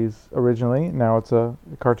series originally. Now it's a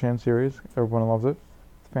cartoon series. Everyone loves it.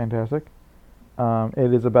 It's fantastic.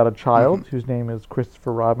 It is about a Mm-hmm. child whose name is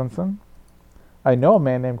Christopher Robinson. I know a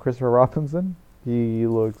man named Christopher Robinson. He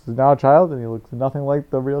looks now a child, and he looks nothing like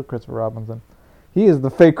the real Christopher Robinson. He is the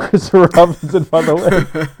fake Christopher Robinson, by the way.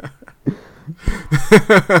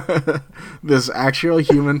 This actual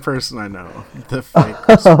human person I know, the fake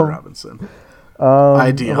Christopher Robinson. I'm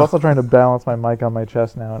Ideal. also trying to balance my mic on my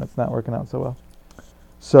chest now, and it's not working out so well.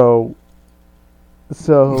 So,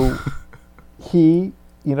 so he,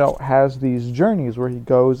 has these journeys where he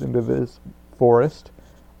goes into this forest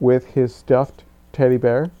with his stuffed teddy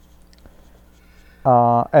bear,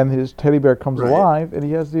 and his teddy bear comes Right. alive, and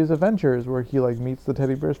he has these adventures where he like meets the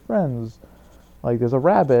teddy bear's friends. Like there's a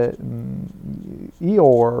rabbit and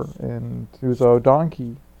Eeyore, and there's a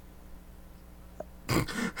donkey.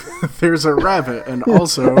 There's a rabbit and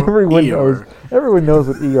also everyone knows. Eeyore. Everyone knows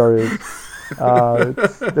what Eeyore is.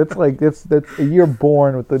 That's you're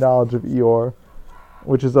born with the knowledge of Eeyore,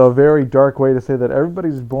 which is a very dark way to say that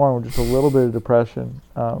everybody's born with just a little bit of depression.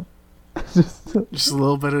 Just Just a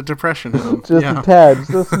little bit of depression in him. just a Yeah. tad,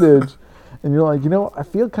 just a smidge, and you're like, I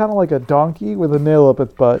feel kind of like a donkey with a nail up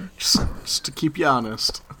its butt. Just to keep you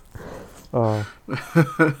honest. Oh,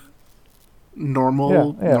 Normal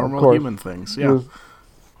yeah, of normal course. human things. Yeah. Those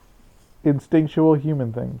instinctual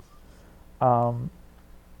human things. Um,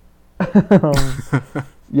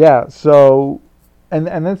 yeah. So, and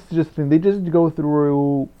that's just the thing. They just go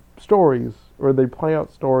through stories, or they play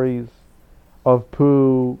out stories of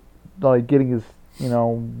Pooh, like getting his,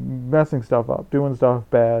 messing stuff up, doing stuff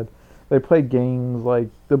bad. They play games like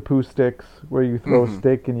the Pooh sticks, where you throw a Mhm.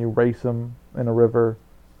 stick and you race them in a river.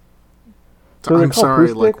 So they're I'm called sorry,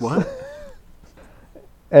 Pooh like sticks. what?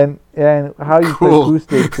 And how you play Cool. Pooh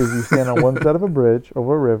sticks is you stand on one side of a bridge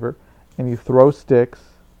over a river, and you throw sticks,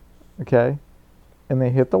 okay, and they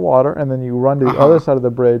hit the water, and then you run to the Uh-huh. other side of the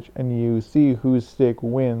bridge, and you see whose stick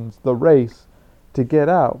wins the race to get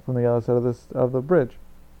out from the other side of the bridge.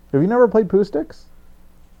 Have you never played Pooh sticks?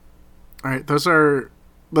 Alright, those are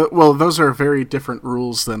very different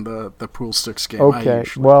rules than the pool sticks game I Okay,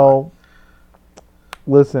 usually well,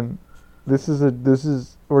 listen,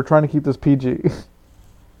 we're trying to keep this PG. play.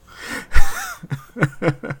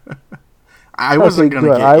 I wasn't Okay, gonna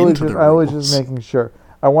good. get into the I was rules. just making sure.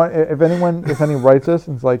 I want if any writes us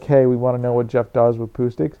and it's like, hey, we want to know what Jeff does with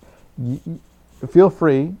poo sticks. Feel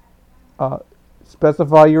free. Uh,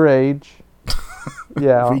 specify your age.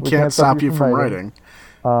 Yeah, We can't stop you from writing.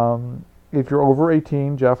 If you're over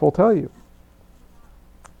 18, Jeff will tell you.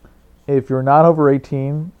 If you're not over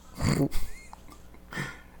 18,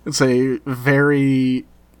 It's a very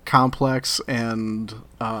complex and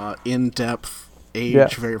in-depth age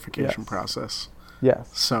Yes, verification yes. process. yes,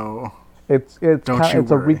 So it's Don't you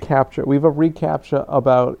it's a worry. recaptcha. We have a recaptcha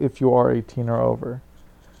about if you are 18 or over,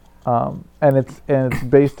 and it's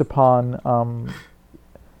based upon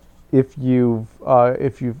if you've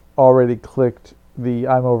already clicked the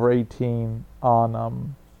I'm over 18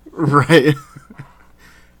 on right,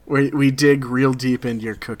 we dig real deep into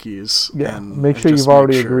your cookies. yeah. and Make and sure just you've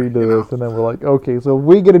already make sure, agreed to you know? this, and then we're like, okay, so if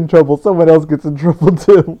we get in trouble, someone else gets in trouble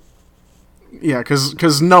too. Yeah,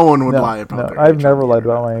 because no one would No, lie about no, their I've age never on the lied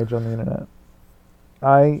about internet. my age on the internet.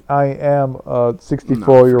 I am a No,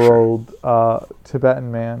 64-year-old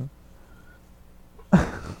Tibetan man,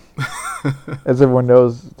 as everyone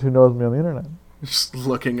knows who knows me on the internet. Just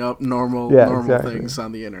looking up normal Yeah, normal exactly. things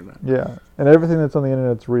on the internet. Yeah, and everything that's on the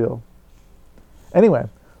internet's real. Anyway,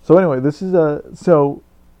 this is so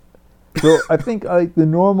I think like the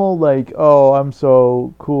normal like, oh, I'm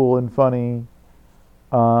so cool and funny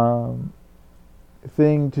um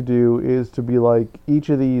thing to do is to be like each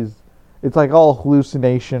of these, it's like all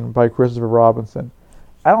hallucination by Christopher Robinson.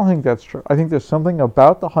 I don't think that's true. I think there's something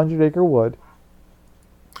about the 100 Acre Wood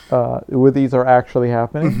where these are actually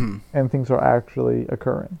happening Hmm. and things are actually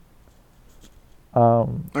occurring.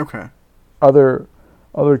 Um, Okay. other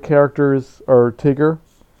characters are Tigger,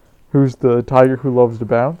 who's the tiger who loves to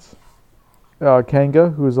bounce. Kanga,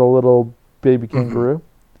 who's a little baby kangaroo.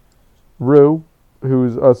 Roo,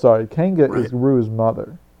 Kanga Right. is Roo's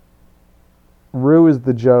mother. Roo is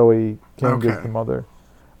the Joey, Kanga's Okay. the mother.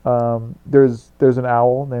 There's an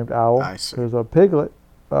owl named Owl. I see. There's a piglet,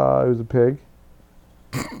 who's a pig.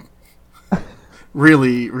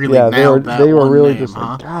 Really Yeah, nailed that they were one really name, just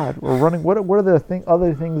huh? like, God, we're running. What are the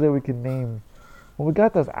other things that we can name? Well, we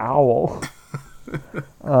got this owl.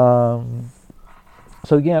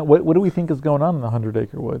 So yeah, what do we think is going on in the 100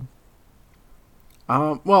 Acre Wood?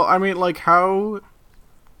 Well, I mean, like, how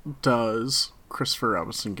does Christopher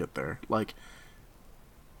Robinson get there? Like,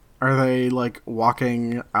 Are they like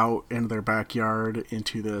walking out in their backyard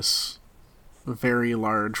into this very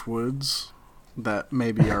large woods that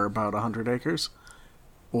maybe are about 100 acres?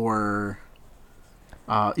 Or,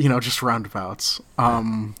 just roundabouts?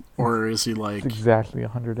 Or is he like... It's exactly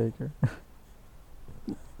 100 acre.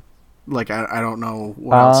 Like, I don't know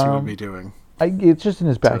what else he would be doing. It's just in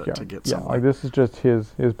his backyard. To get yeah, somewhere. like this is just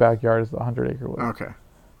his backyard is the 100 acre wood. Okay.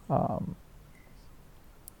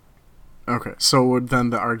 Okay, so would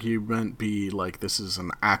then the argument be like this is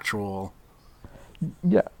an actual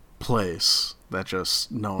place that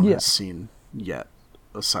just no one has seen yet,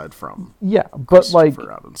 aside from but like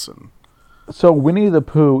Robinson. So Winnie the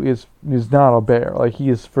Pooh is not a bear. Like he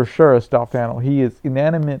is for sure a stuffed animal. He is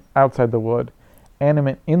inanimate outside the wood,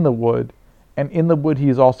 animate in the wood, and in the wood he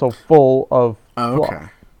is also full of fluff. Okay.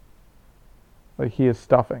 Like he is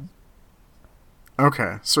stuffing.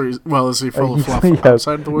 Okay, so is he full of fluff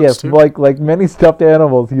outside the woods too? Yes, like many stuffed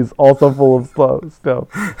animals, he's also full of fluff.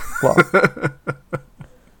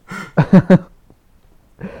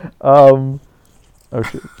 Oh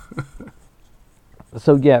shit.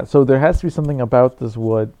 So there has to be something about this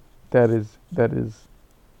wood that is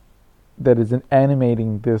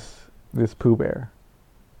animating this Pooh Bear.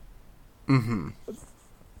 Mm-hmm.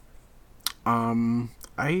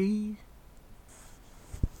 I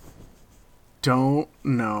don't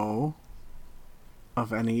know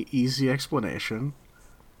of any easy explanation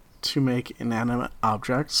to make inanimate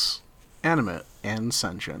objects animate and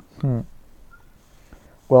sentient.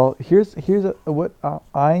 Well, here's what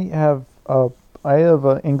I have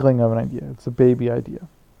an inkling of an idea. It's a baby idea.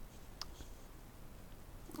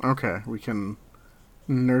 Okay, we can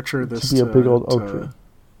nurture this to be a big old oak tree.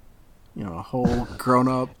 A whole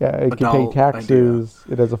grown-up. Yeah, it can pay taxes.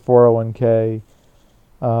 Idea. It has a 401k.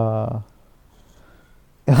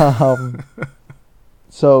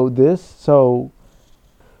 So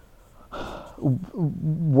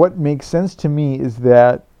what makes sense to me is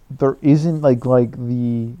that there isn't like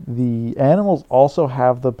the animals also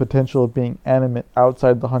have the potential of being animate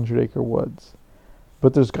outside the 100-acre woods,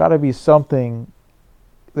 but there's got to be something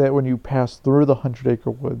that when you pass through the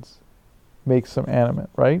 100-acre woods makes them animate,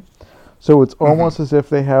 right? So it's almost as if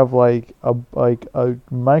they have like a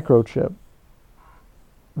microchip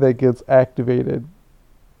that gets activated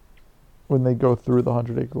when they go through the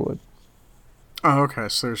 100-acre wood. Oh, okay.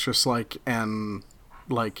 So there's just like an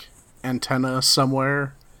antenna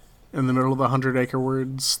somewhere in the middle of the 100-acre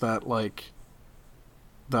woods that like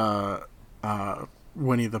the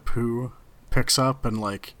Winnie the Pooh picks up and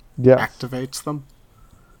like activates them.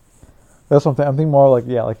 That's something I'm thinking more like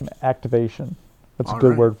an activation. That's a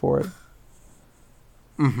good word for it.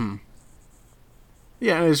 Mm-hmm.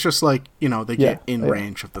 Yeah, it's just like they get in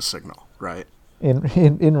range of the signal, right?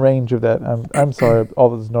 In range of that. I'm sorry,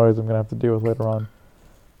 all this noise I'm gonna have to deal with later on,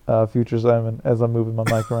 future Simon, as I'm moving my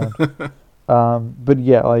mic around. But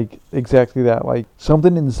yeah, like exactly that. Like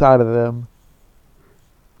something inside of them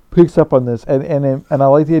picks up on this, and I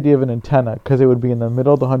like the idea of an antenna because it would be in the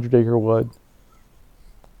middle of the 100-acre wood,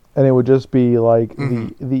 and it would just be like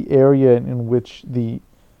the area in which the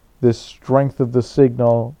strength of the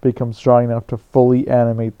signal becomes strong enough to fully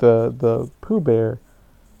animate the Pooh Bear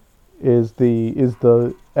is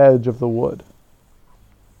the edge of the wood.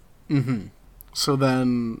 Mm-hmm. So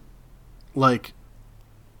then, like,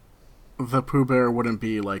 the Pooh Bear wouldn't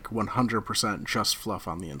be like 100% just fluff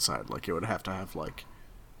on the inside. Like, it would have to have like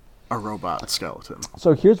a robot skeleton.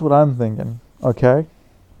 So here's what I'm thinking. Okay.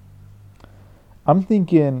 I'm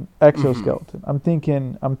thinking exoskeleton. I'm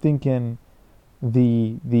thinking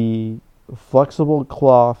the flexible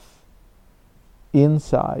cloth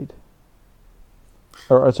inside,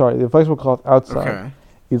 or sorry, the flexible cloth outside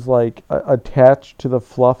is like attached to the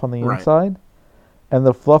fluff on the inside, and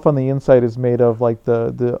the fluff on the inside is made of like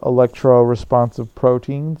the electro-responsive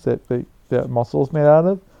proteins that muscle is made out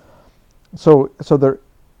of. So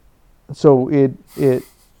it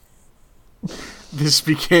this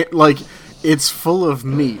became like it's full of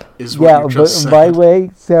meat is what you just said. Yeah, but my way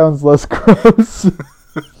sounds less gross.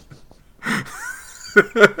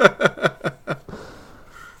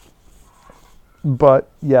 But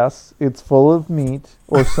yes, it's full of meat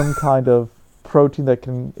or some kind of protein that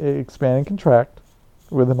can expand and contract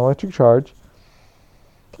with an electric charge,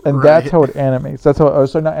 and that's how it animates. That's how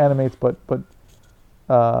not animates, but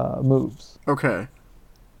moves. Okay.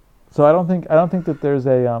 So I don't think that there's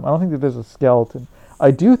a skeleton. I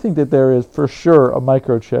do think that there is for sure a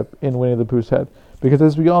microchip in Winnie the Pooh's head, because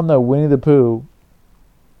as we all know, Winnie the Pooh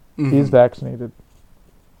is vaccinated,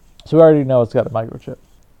 so we already know it's got a microchip.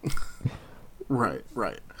 Right.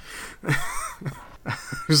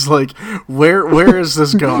 It's like, where is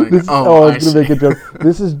this going? I was going to make a joke.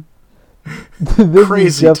 This is This is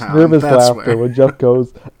Crazy Jeff's town, nervous that's laughter where. when Jeff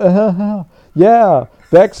goes, yeah,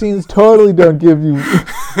 vaccines totally don't give you...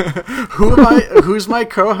 Who am I? Who's my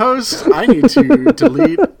co-host? I need to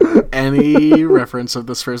delete any reference of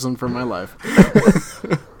this person from my life.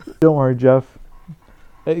 Don't worry, Jeff.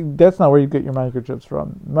 That's not where you get your microchips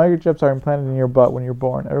from. Microchips are implanted in your butt when you're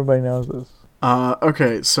born. Everybody knows this.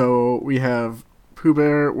 Okay, so we have Pooh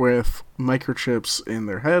Bear with microchips in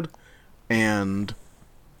their head and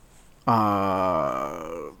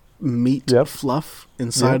meat fluff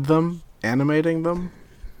inside them, animating them.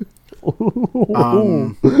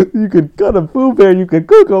 You could cut a Pooh Bear, you could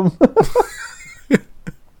cook him.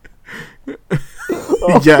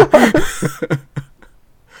 Yeah.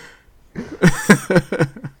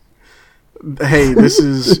 Hey, this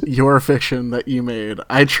is your fiction that you made.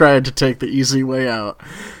 I tried to take the easy way out.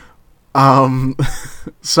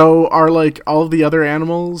 So are like all of the other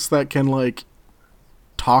animals that can like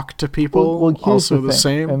talk to people Well, here's also the thing,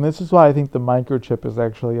 same? and this is why I think the microchip is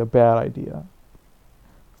actually a bad idea.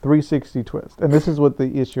 360 twist, and this is what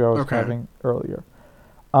the issue I was having earlier.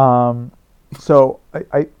 So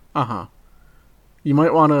I You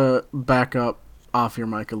might want to back up off your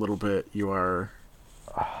mic a little bit. You are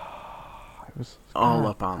all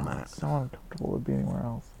up on that. So uncomfortable to be anywhere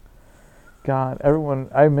else. God, everyone,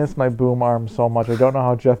 I miss my boom arm so much. I don't know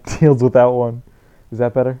how Jeff deals with that one. Is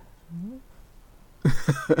that better?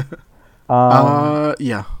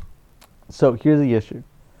 Yeah. So here's the issue.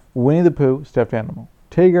 Winnie the Pooh, stuffed animal.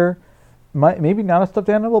 Tigger, maybe not a stuffed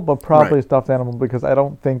animal, but probably a stuffed animal because I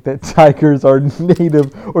don't think that tigers are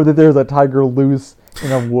native or that there's a tiger loose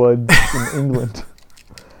in a woods in England.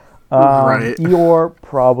 Eeyore,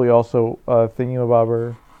 probably also a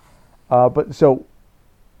thingamabobber. But so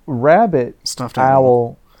rabbit, stuffed owl,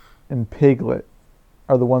 animal, and piglet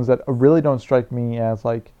are the ones that really don't strike me as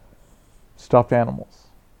like stuffed animals.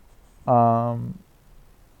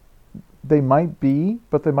 They might be,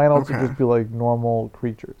 but they might also just be like normal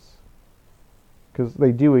creatures. Because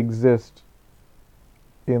they do exist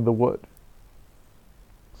in the wood.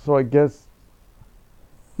 So I guess...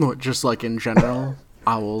 No, just like in general,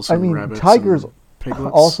 owls and rabbits tigers and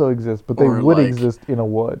piglets also exist, but they would exist in a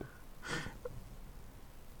wood.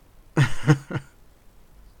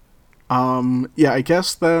 Yeah, I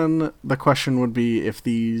guess then the question would be if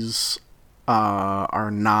these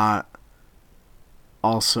are not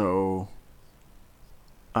also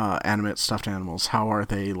animate stuffed animals, how are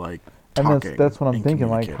they like talking? And that's what I'm thinking.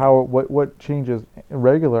 Like, what changes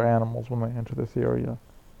regular animals when they enter this area?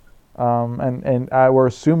 And we're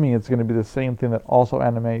assuming it's going to be the same thing that also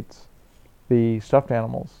animates the stuffed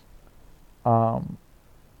animals.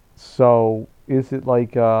 So is it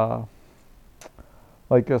like a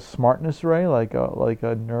smartness array, like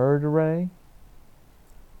a nerd array?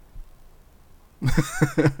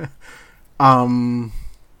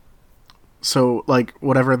 So like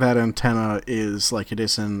whatever that antenna is, like it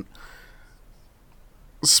isn't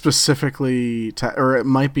specifically or it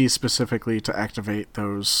might be specifically to activate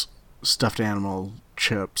those stuffed animal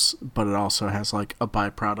chips, but it also has like a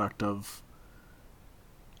byproduct of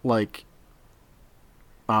like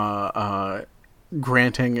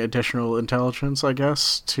granting additional intelligence, I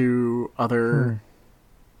guess, to other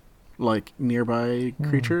like nearby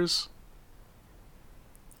creatures.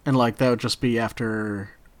 And like that would just be after,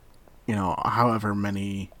 you know, however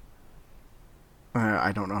many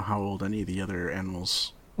I don't know how old any of the other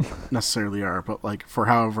animals necessarily are, but like for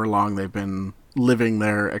however long they've been living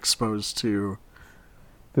there exposed to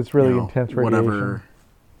this really intense radiation. Whatever.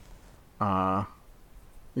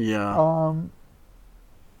 Yeah.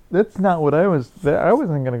 That's not what I wasn't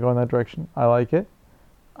going to go in that direction. I like it.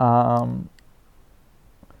 I'm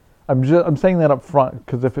saying that up front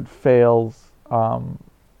because if it fails,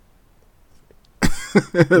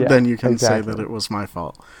 then you can say that it was my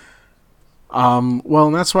fault. Well,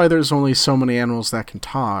 and that's why there's only so many animals that can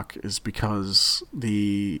talk, is because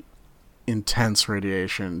the intense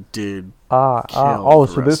radiation did kill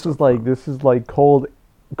the rest of them. This is like Cold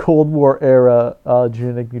War era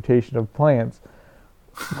genetic mutation of plants.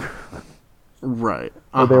 Right.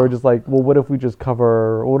 Where they were just like, well, what if we just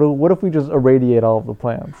what if we just irradiate all of the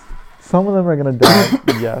plants? Some of them are going to die,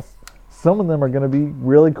 yes. Some of them are going to be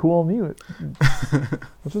really cool and mute.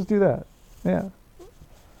 Let's just do that. Yeah.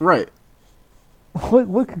 Right.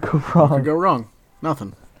 What could go wrong? What could go wrong?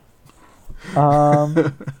 Nothing.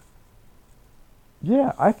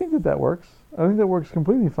 Yeah, I think that works. I think that works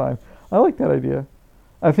completely fine. I like that idea.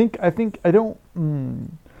 I think I don't.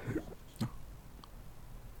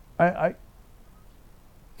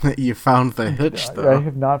 You found the hitch, though. I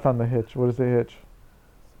have not found the hitch. What is the hitch?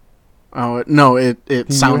 Oh no!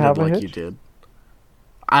 It sounded like you did.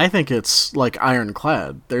 I think it's like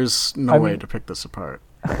ironclad. There's no way to pick this apart.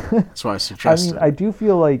 That's why I suggested. I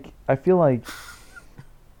feel like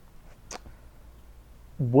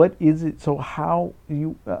what is it? So how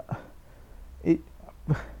you it?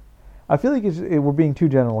 I feel like we're being too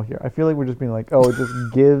general here. I feel like we're just being like, oh, it just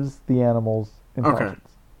gives the animals intelligence. Okay.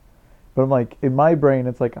 But I'm like, in my brain,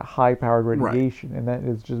 it's like a high-powered radiation, and that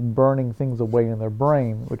is just burning things away in their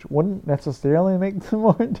brain, which wouldn't necessarily make them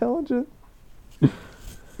more intelligent.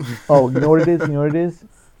 Oh, you know what it is?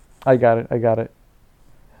 I got it.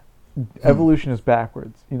 Evolution is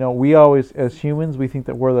backwards. We always, as humans, we think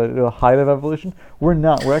that we're the height of evolution. We're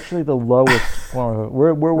not. We're actually the lowest form of it.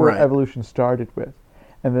 We're where evolution started with.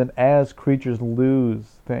 And then as creatures lose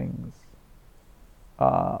things...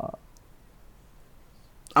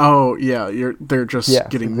 Oh yeah, they're just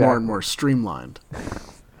getting more and more streamlined.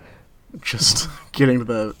 Just getting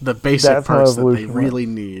the basic parts that they really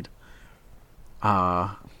need.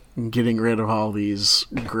 Getting rid of all these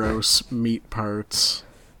gross meat parts.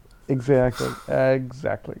 Exactly. Yeah,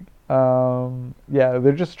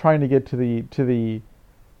 they're just trying to get to the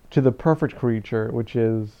perfect creature, which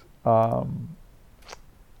is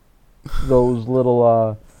those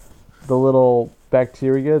little the little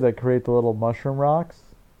bacteria that create the little mushroom rocks.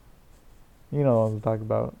 You know what I'm talking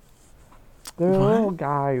about. They're little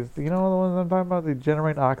guys. You know the ones I'm talking about? They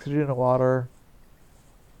generate oxygen in water.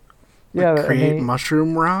 Yeah, create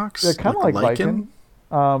mushroom rocks. They're kind of like lichen,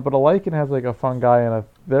 but a lichen has like a fungi and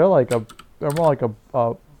they're more like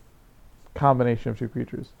a combination of two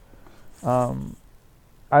creatures. I'm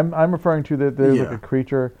referring to that there's like a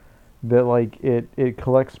creature that like it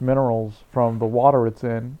collects minerals from the water it's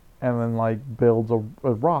in and then like builds a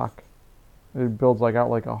rock. It builds like out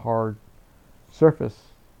like a hard surface.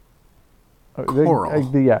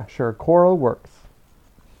 Coral. Yeah, sure. Coral works.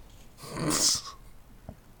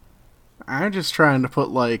 I'm just trying to put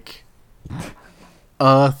like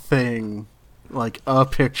a thing, like a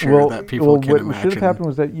picture that people can imagine. What should have happened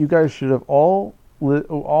was that you guys should have all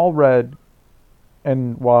read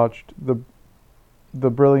and watched the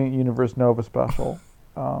Brilliant Universe Nova special,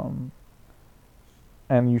 and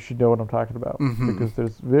you should know what I'm talking about because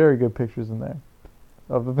there's very good pictures in there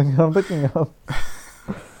of the things I'm thinking of.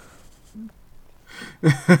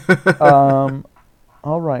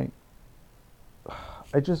 All right.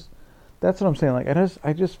 That's what I'm saying. Like, I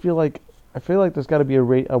feel like there's got to be a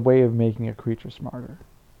way of making a creature smarter.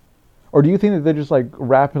 Or do you think that they're just like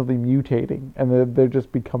rapidly mutating and they're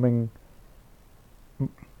just becoming?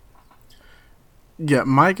 Yeah,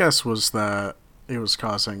 my guess was that it was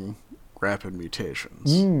causing rapid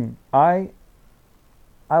mutations. I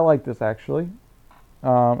like this actually,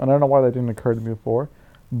 and I don't know why that didn't occur to me before,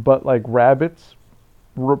 but like rabbits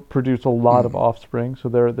produce a lot of offspring, so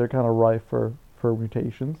they're kind of rife for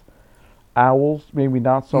mutations. Owls, maybe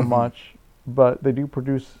not so much, but they do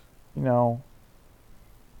produce, a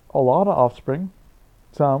lot of offspring.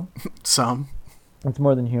 Some. It's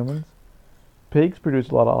more than humans. Pigs produce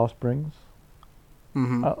a lot of offsprings.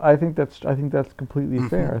 I think that's completely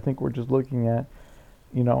fair. I think we're just looking at,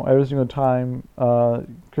 every single time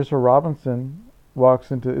Christopher Robinson walks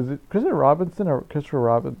into, is it Christopher Robinson or Christopher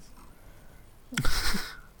Robbins?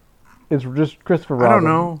 It's just Christopher Robinson. I don't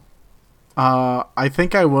know. I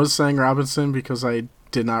think I was saying Robinson because I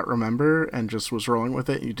did not remember and just was rolling with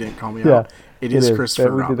it. You didn't call me out. It is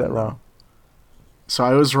Christopher Robinson. We did that wrong. So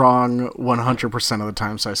I was wrong 100% of the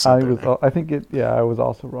times I said that. I was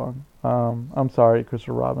also wrong. I'm sorry,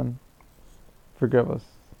 Christopher Robin. Forgive us.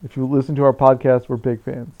 If you listen to our podcast, we're big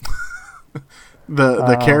fans.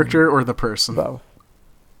 The character or the person? Both.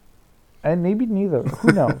 And maybe neither.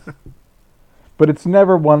 Who knows? But it's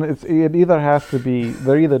never one. It either has to be.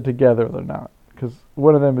 They're either together or they're not. Because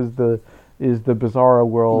one of them is the Bizarro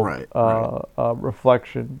World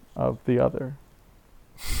reflection of the other.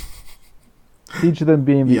 Each of them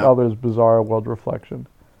being the other's Bizarro World reflection.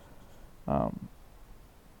 Of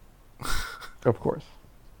course,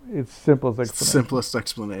 it's simplest explanation. Simplest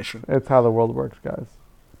explanation. It's how the world works, guys.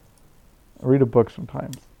 Read a book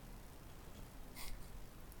sometimes.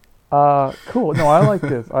 Cool. No, I like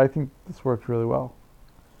this. I think this worked really well.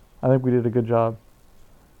 I think we did a good job.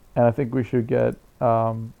 And I think we should get,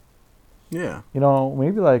 maybe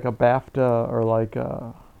like a BAFTA or like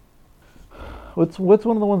what's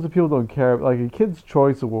one of the ones that people don't care about? Like a Kids'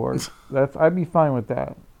 Choice Award. I'd be fine with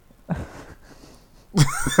that.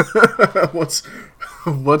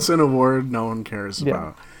 What's an award no one cares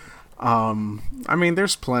about? I mean,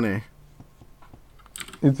 there's plenty.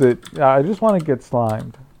 I just want to get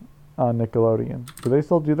slimed on Nickelodeon. Do they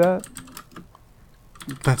still do that?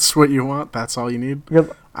 That's what you want? That's all you need? Because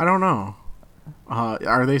I don't know.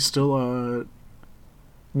 Are they still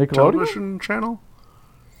Nickelodeon? television channel.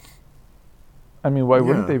 I mean, why Yeah.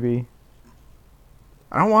 wouldn't they be?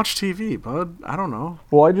 I don't watch TV, bud. I don't know.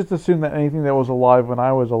 Well, I just assumed that anything that was alive when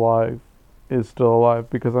I was alive is still alive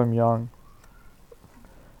because I'm young.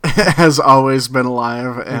 Has always been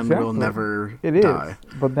alive and will Exactly. never It is, die.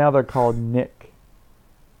 but now they're called Nick.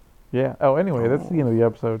 Yeah. Oh, anyway, that's the end of the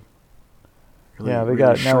episode. Really- Yeah, they really got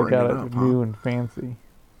now they shortening got it it up, huh? new and fancy.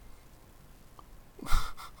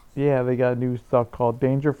 Yeah, they got new stuff called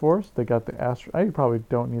Danger Force. They got the Astro. I probably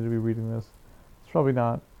don't need to be reading this. It's probably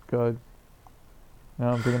not good.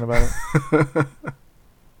 Now I'm thinking about it.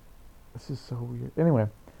 This is so weird. Anyway,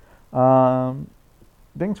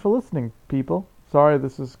 thanks for listening, people. Sorry,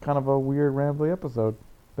 this is kind of a weird, rambly episode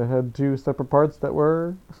that had two separate parts that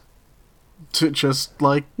were. To just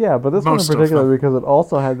like Yeah, but this one in Most of particular them. because it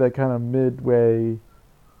also had that kind of midway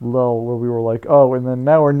lull where we were like, oh, and then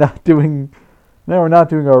now we're not doing our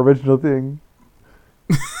original thing.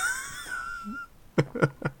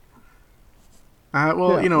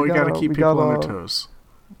 well, Yeah, you know, we we gotta gotta- keep we people on gotta- their toes.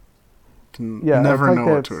 Can Yeah, never it's like know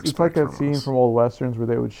that, what to expect. It's like that from scene us. from old westerns where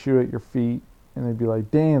they would shoot at your feet and they'd be like,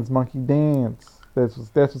 "Dance, monkey, dance." That's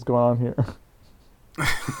what's going on here.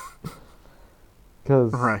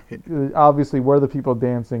 Because Right. obviously we're the people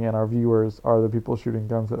dancing and our viewers are the people shooting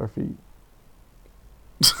guns at our feet.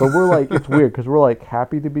 So we're like, it's weird because we're like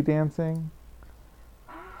happy to be dancing.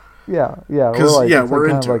 Yeah, we're 'Cause, like, yeah, it's we're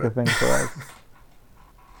like, kind of into like a thing for us.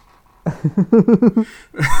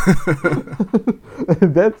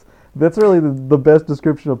 That's really the best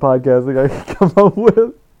description of podcasting I can come up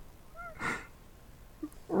with.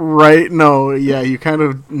 Right? No, yeah, you kind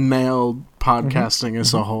of nailed podcasting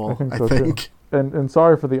as a whole, think I so, too. think. And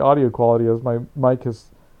sorry for the audio quality as my mic has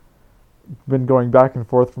been going back and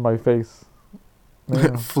forth from my face.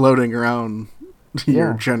 Yeah. Floating around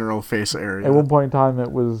your Yeah. general face area. At one point in time,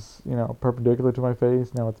 it was, perpendicular to my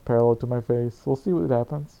face. Now it's parallel to my face. We'll see what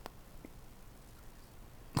happens.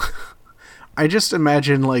 I just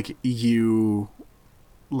imagine, like, you,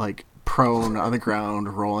 like, prone on the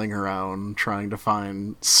ground, rolling around, trying to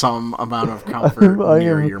find some amount of comfort I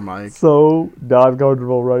near am your mic. so not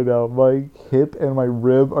comfortable right now. My hip and my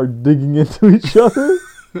rib are digging into each other.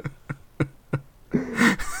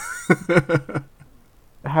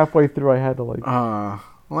 Halfway through, I had to like. Well,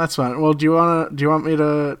 that's fine. Well, do you want me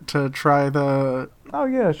to try the Oh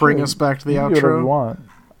yeah, sure. bring us back to the You can do whatever you outro? want.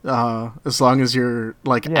 As long as you're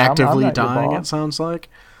like Yeah, I'm actively not your dying, it boss. sounds like.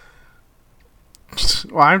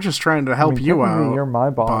 Well, I'm just trying to help I mean, you technically, out You're my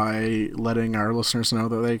boss. by letting our listeners know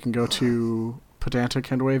that they can go to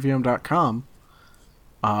pedantichandwavium.com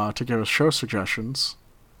to give us show suggestions.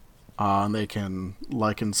 And they can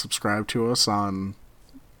like and subscribe to us on,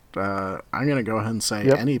 I'm going to go ahead and say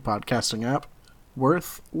Yep. any podcasting app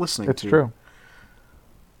worth listening It's to. true.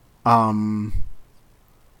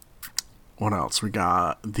 What else? We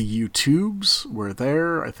got the YouTubes. We're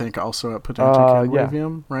there. I think also at Pedantic and Yeah.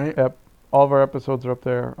 Wavium, right? Yep. All of our episodes are up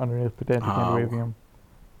there underneath Pedantic and Wavium.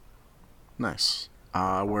 Nice.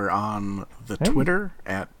 We're on the Hey. Twitter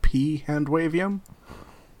at phandwavium.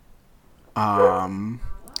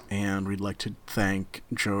 And we'd like to thank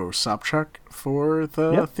Joe Sobchuk for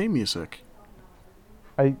the Yep. theme music.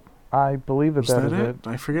 I believe Was that that is it? it.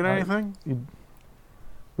 Did I forget anything?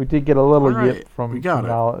 We did get a little All right, yip from we got it.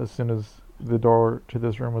 Mal as soon as the door to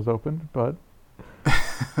this room was opened, but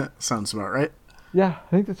Sounds about right. yeah, I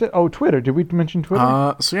think that's it. Oh, Twitter. Did we mention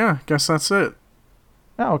Twitter? So yeah, guess that's it.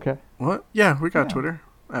 Oh, okay. What? Yeah, we got Yeah. Twitter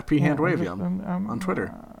at Yeah, phandwavium I'm on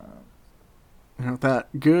Twitter. You know,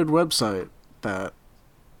 that good website that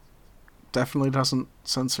definitely doesn't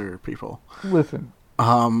censor people. Listen,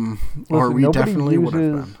 Or listen, we nobody definitely would have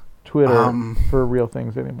uses been. Twitter for real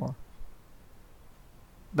things anymore.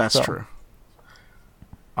 That's So. true.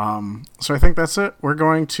 So I think that's it. We're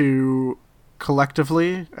going to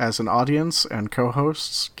collectively, as an audience and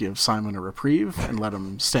co-hosts, give Simon a reprieve and let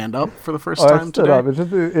him stand up for the first I time stood today. up. It's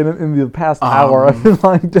just in the past hour I've been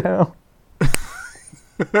lying down.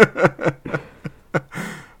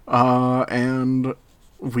 And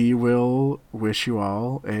we will wish you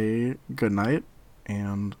all a good night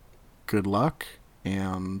and good luck,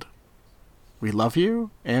 and we love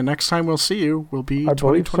you. And next time we'll see you will be I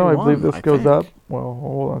believe so. I 2021. believe this goes think. up. Well,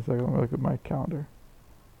 hold on a second. Let me look at my calendar.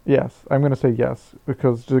 Yes, I'm gonna say yes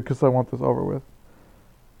because I want this over with.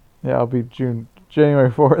 Yeah, I'll be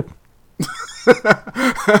January 4th.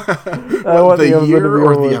 I want The episode to year be or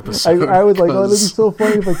over the with. episode? I was like, oh, that'd be 'Cause- so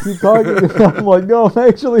funny if I keep talking. I'm like, no, I'm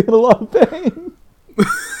actually in a lot of pain.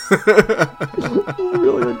 It's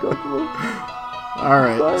really uncomfortable. All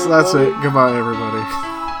right, so that's it. Goodbye, everybody.